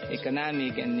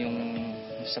economic and yung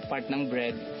sa part ng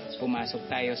bread, pumasok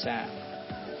tayo sa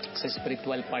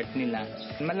spiritual part nila.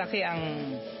 Malaki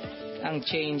ang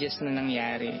changes na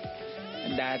nangyari.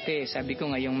 Dati, sabi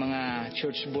ko nga, yung mga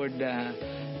church board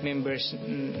members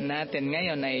natin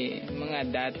ngayon ay mga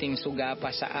dating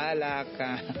sugapa sa alak,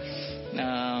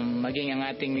 maging ang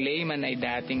ating layman ay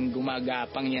dating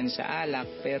gumagapang yan sa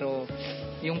alak. Pero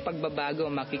yung pagbabago,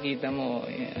 makikita mo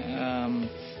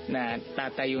na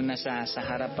tatayo na sa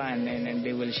harapan and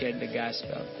they will share the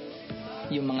gospel.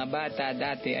 Yung mga bata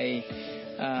dati ay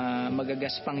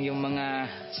magagaspang yung mga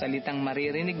salitang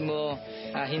maririnig mo,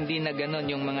 hindi na ganon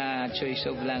yung mga choice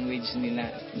of language nila.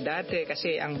 Dati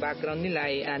kasi ang background nila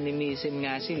ay animism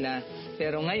nga sila,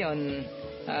 pero ngayon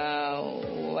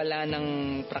wala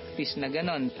nang practice na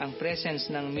ganon. Ang presence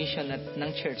ng mission at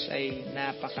ng church ay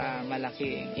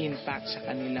napakamalaki impact sa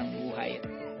kanilang buhay.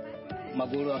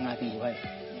 Magulo ang ating buhay,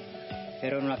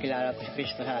 pero nung nakilala ko si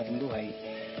Kristo sa ating buhay,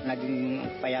 naging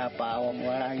payapa,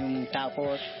 wala yung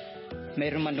takot.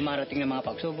 Mayroon man dumarating ng mga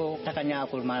pagsubok, sa kanya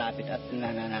ako malapit at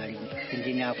nananalig.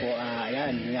 Hindi niya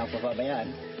ako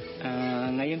pabayaan.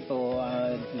 Ngayon po,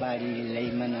 bali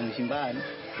layman ng simbahan.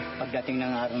 Pagdating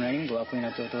ng araw na linggo, ako yung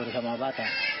nagtuturo sa mga bata.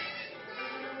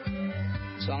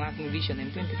 So ang aking vision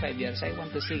in 25 years, I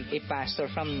want to see a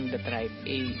pastor from the tribe,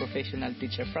 a professional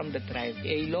teacher from the tribe,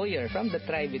 a lawyer from the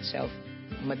tribe itself.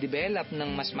 Ma-develop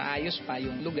ng mas maayos pa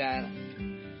yung lugar.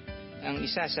 Ang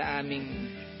isa sa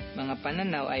aming mga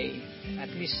pananaw ay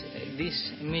at least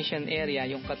this mission area,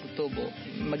 yung Katutubo,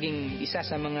 maging isa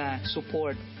sa mga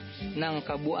support ng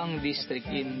kabuang district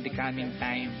in the coming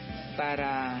time,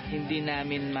 para hindi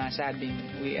namin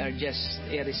masabing we are just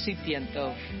a recipient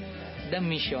of the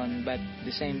mission, but at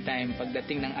the same time,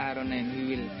 pagdating ng araw na yun, we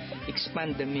will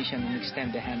expand the mission and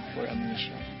extend the hand for a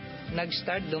mission.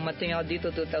 Nag-start, dumating ako dito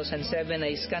 2007,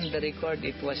 I scanned the record,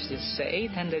 it was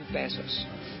 800 pesos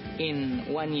in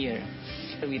 1 year.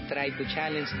 We tried to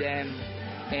challenge them,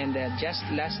 and just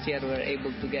last year we were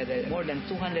able to gather more than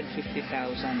 250,000.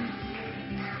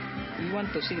 We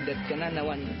want to see that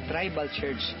Kananawan Tribal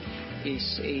Church is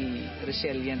a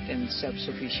resilient and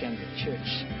self-sufficient church.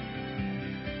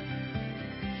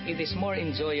 It is more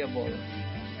enjoyable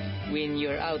when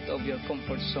you're out of your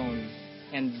comfort zone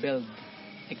and build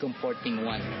a comforting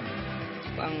one.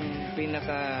 Ang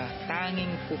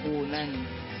pinakatanging puhunan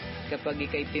kapag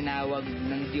ikay tinawag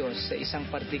ng Diyos sa isang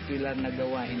particular na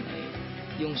gawain ay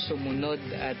yung sumunod,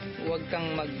 at huwag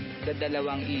kang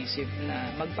magdadalawang isip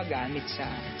na magpagamit sa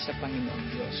Panginoong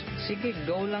Diyos. Sige,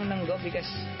 go lang ng go,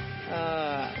 because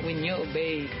when you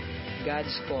obey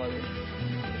God's call,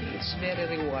 it's very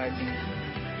rewarding.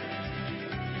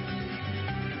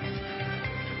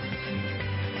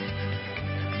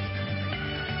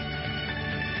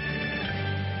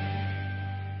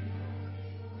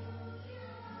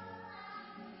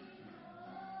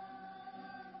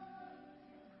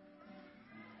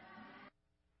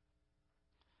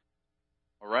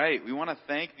 Right. We want to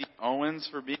thank the Owens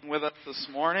for being with us this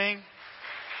morning.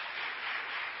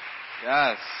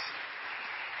 Yes.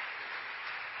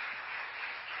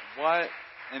 What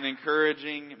an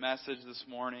encouraging message this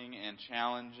morning, and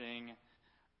challenging.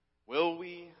 Will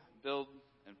we build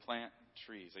and plant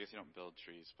trees? I guess you don't build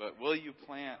trees, but will you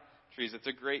plant trees? It's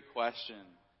a great question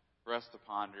for us to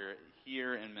ponder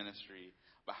here in ministry.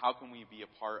 But how can we be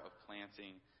a part of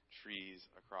planting trees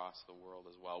across the world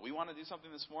as well? We want to do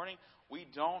something this morning. We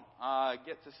don't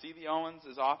get to see the Owens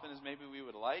as often as maybe we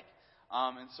would like,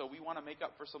 and so we want to make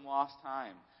up for some lost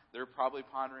time. They're probably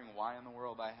pondering why in the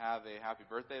world I have a happy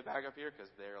birthday bag up here, because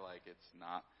they're like, it's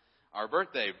not our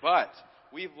birthday. But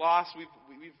we've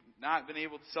not been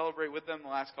able to celebrate with them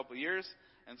the last couple of years,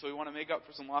 and so we want to make up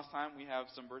for some lost time. We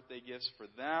have some birthday gifts for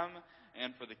them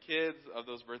and for the kids of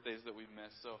those birthdays that we've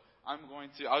missed. So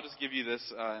I'll just give you this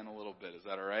in a little bit. Is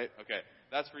that all right? Okay.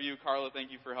 That's for you, Carla.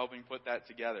 Thank you for helping put that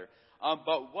together.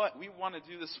 But what we want to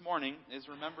do this morning is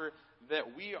remember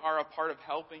that we are a part of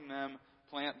helping them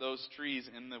plant those trees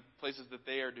in the places that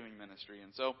they are doing ministry.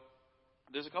 And so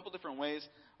there's a couple different ways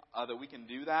that we can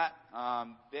do that.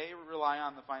 They rely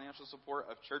on the financial support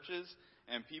of churches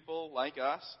and people like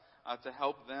us to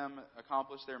help them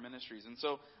accomplish their ministries. And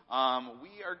so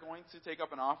we are going to take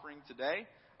up an offering today.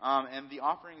 And the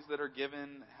offerings that are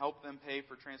given help them pay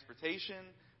for transportation,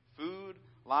 food,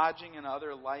 lodging, and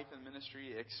other life and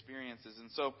ministry experiences. And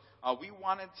so we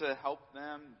wanted to help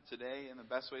them today in the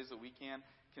best ways that we can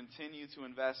continue to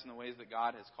invest in the ways that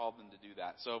God has called them to do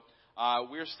that. So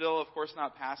we're still, of course,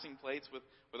 not passing plates with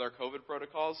our COVID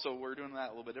protocols, so we're doing that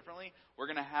a little bit differently. We're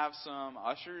going to have some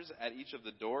ushers at each of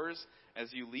the doors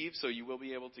as you leave, so you will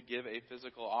be able to give a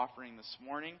physical offering this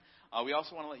morning. We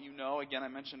also want to let you know, again, I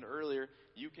mentioned earlier,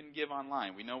 you can give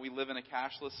online. We know we live in a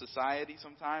cashless society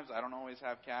sometimes. I don't always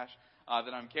have cash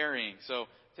that I'm carrying. So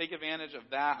take advantage of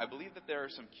that. I believe that there are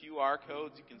some QR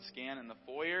codes you can scan in the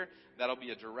foyer. That'll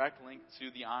be a direct link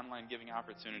to the online giving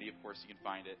opportunity. Of course, you can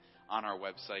find it on our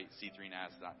website,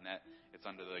 c3nas.net. It's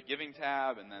under the giving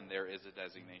tab, and then there is a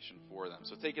designation for them.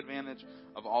 So take advantage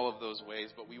of all of those ways.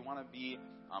 But we want to be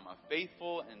a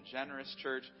faithful and generous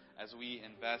church as we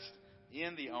invest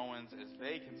in the Owens, as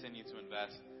they continue to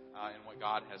invest in what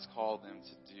God has called them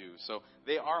to do. So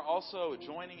they are also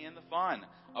joining in the fun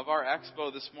of our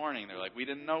expo this morning. They're like, we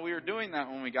didn't know we were doing that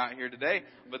when we got here today,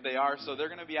 but they are. So they're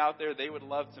going to be out there. They would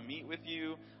love to meet with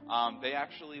you. They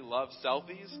actually love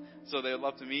selfies, so they would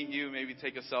love to meet you, maybe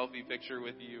take a selfie picture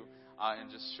with you,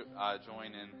 and just join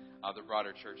in the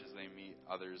broader church as they meet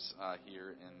others here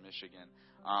in Michigan.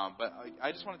 But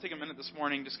I just want to take a minute this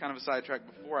morning, just kind of a sidetrack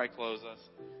before I close us.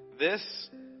 This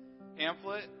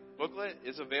booklet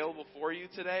is available for you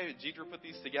today. Jeedra put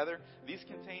these together. These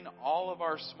contain all of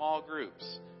our small groups.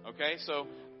 Okay, so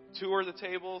tour the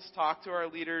tables, talk to our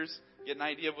leaders, get an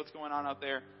idea of what's going on out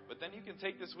there. But then you can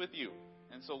take this with you.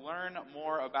 And so learn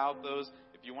more about those.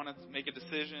 If you want to make a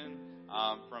decision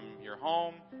from your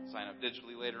home, sign up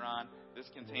digitally later on. This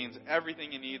contains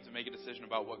everything you need to make a decision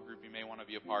about what group you may want to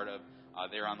be a part of.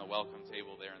 They're on the welcome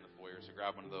table there in the foyer, so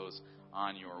grab one of those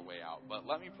on your way out. But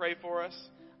let me pray for us.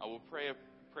 We'll pray a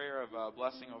prayer of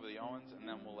blessing over the Owens, and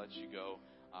then we'll let you go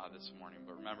this morning.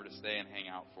 But remember to stay and hang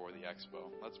out for the expo.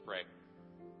 Let's pray.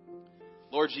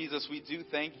 Lord Jesus, we do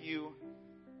thank you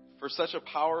for such a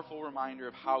powerful reminder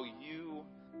of how you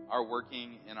are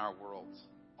working in our world,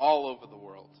 all over the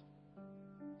world.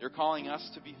 You're calling us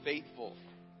to be faithful,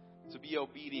 to be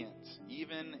obedient,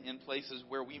 even in places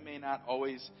where we may not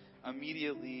always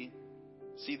immediately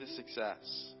see the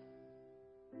success.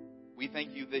 We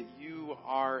thank you that you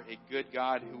are a good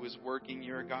God who is working.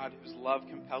 You're a God whose love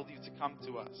compelled you to come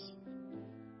to us.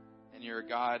 And you're a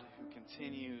God who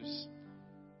continues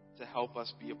to help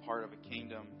us be a part of a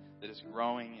kingdom that is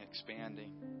growing and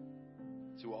expanding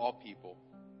to all people.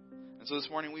 And so this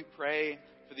morning we pray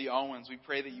for the Owens. We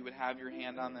pray that you would have your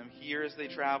hand on them here as they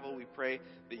travel. We pray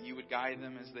that you would guide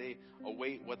them as they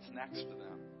await what's next for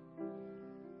them.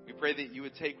 We pray that you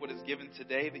would take what is given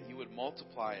today, that you would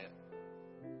multiply it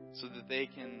so that they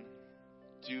can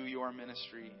do your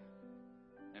ministry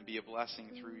and be a blessing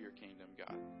through your kingdom,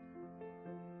 God.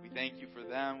 We thank you for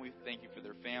them. We thank you for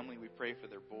their family. We pray for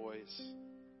their boys.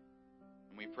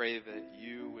 And we pray that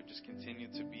you would just continue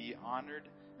to be honored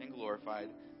and glorified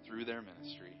through their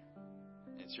ministry.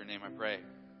 It's your name I pray.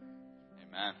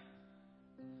 Amen.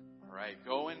 All right.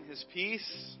 Go in his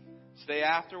peace. Stay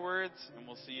afterwards. And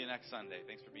we'll see you next Sunday.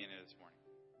 Thanks for being here this morning.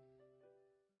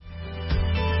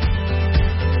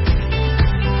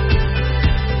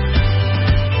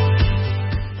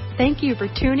 Thank you for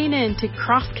tuning in to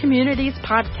Cross Communities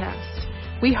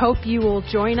Podcast. We hope you will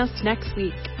join us next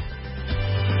week.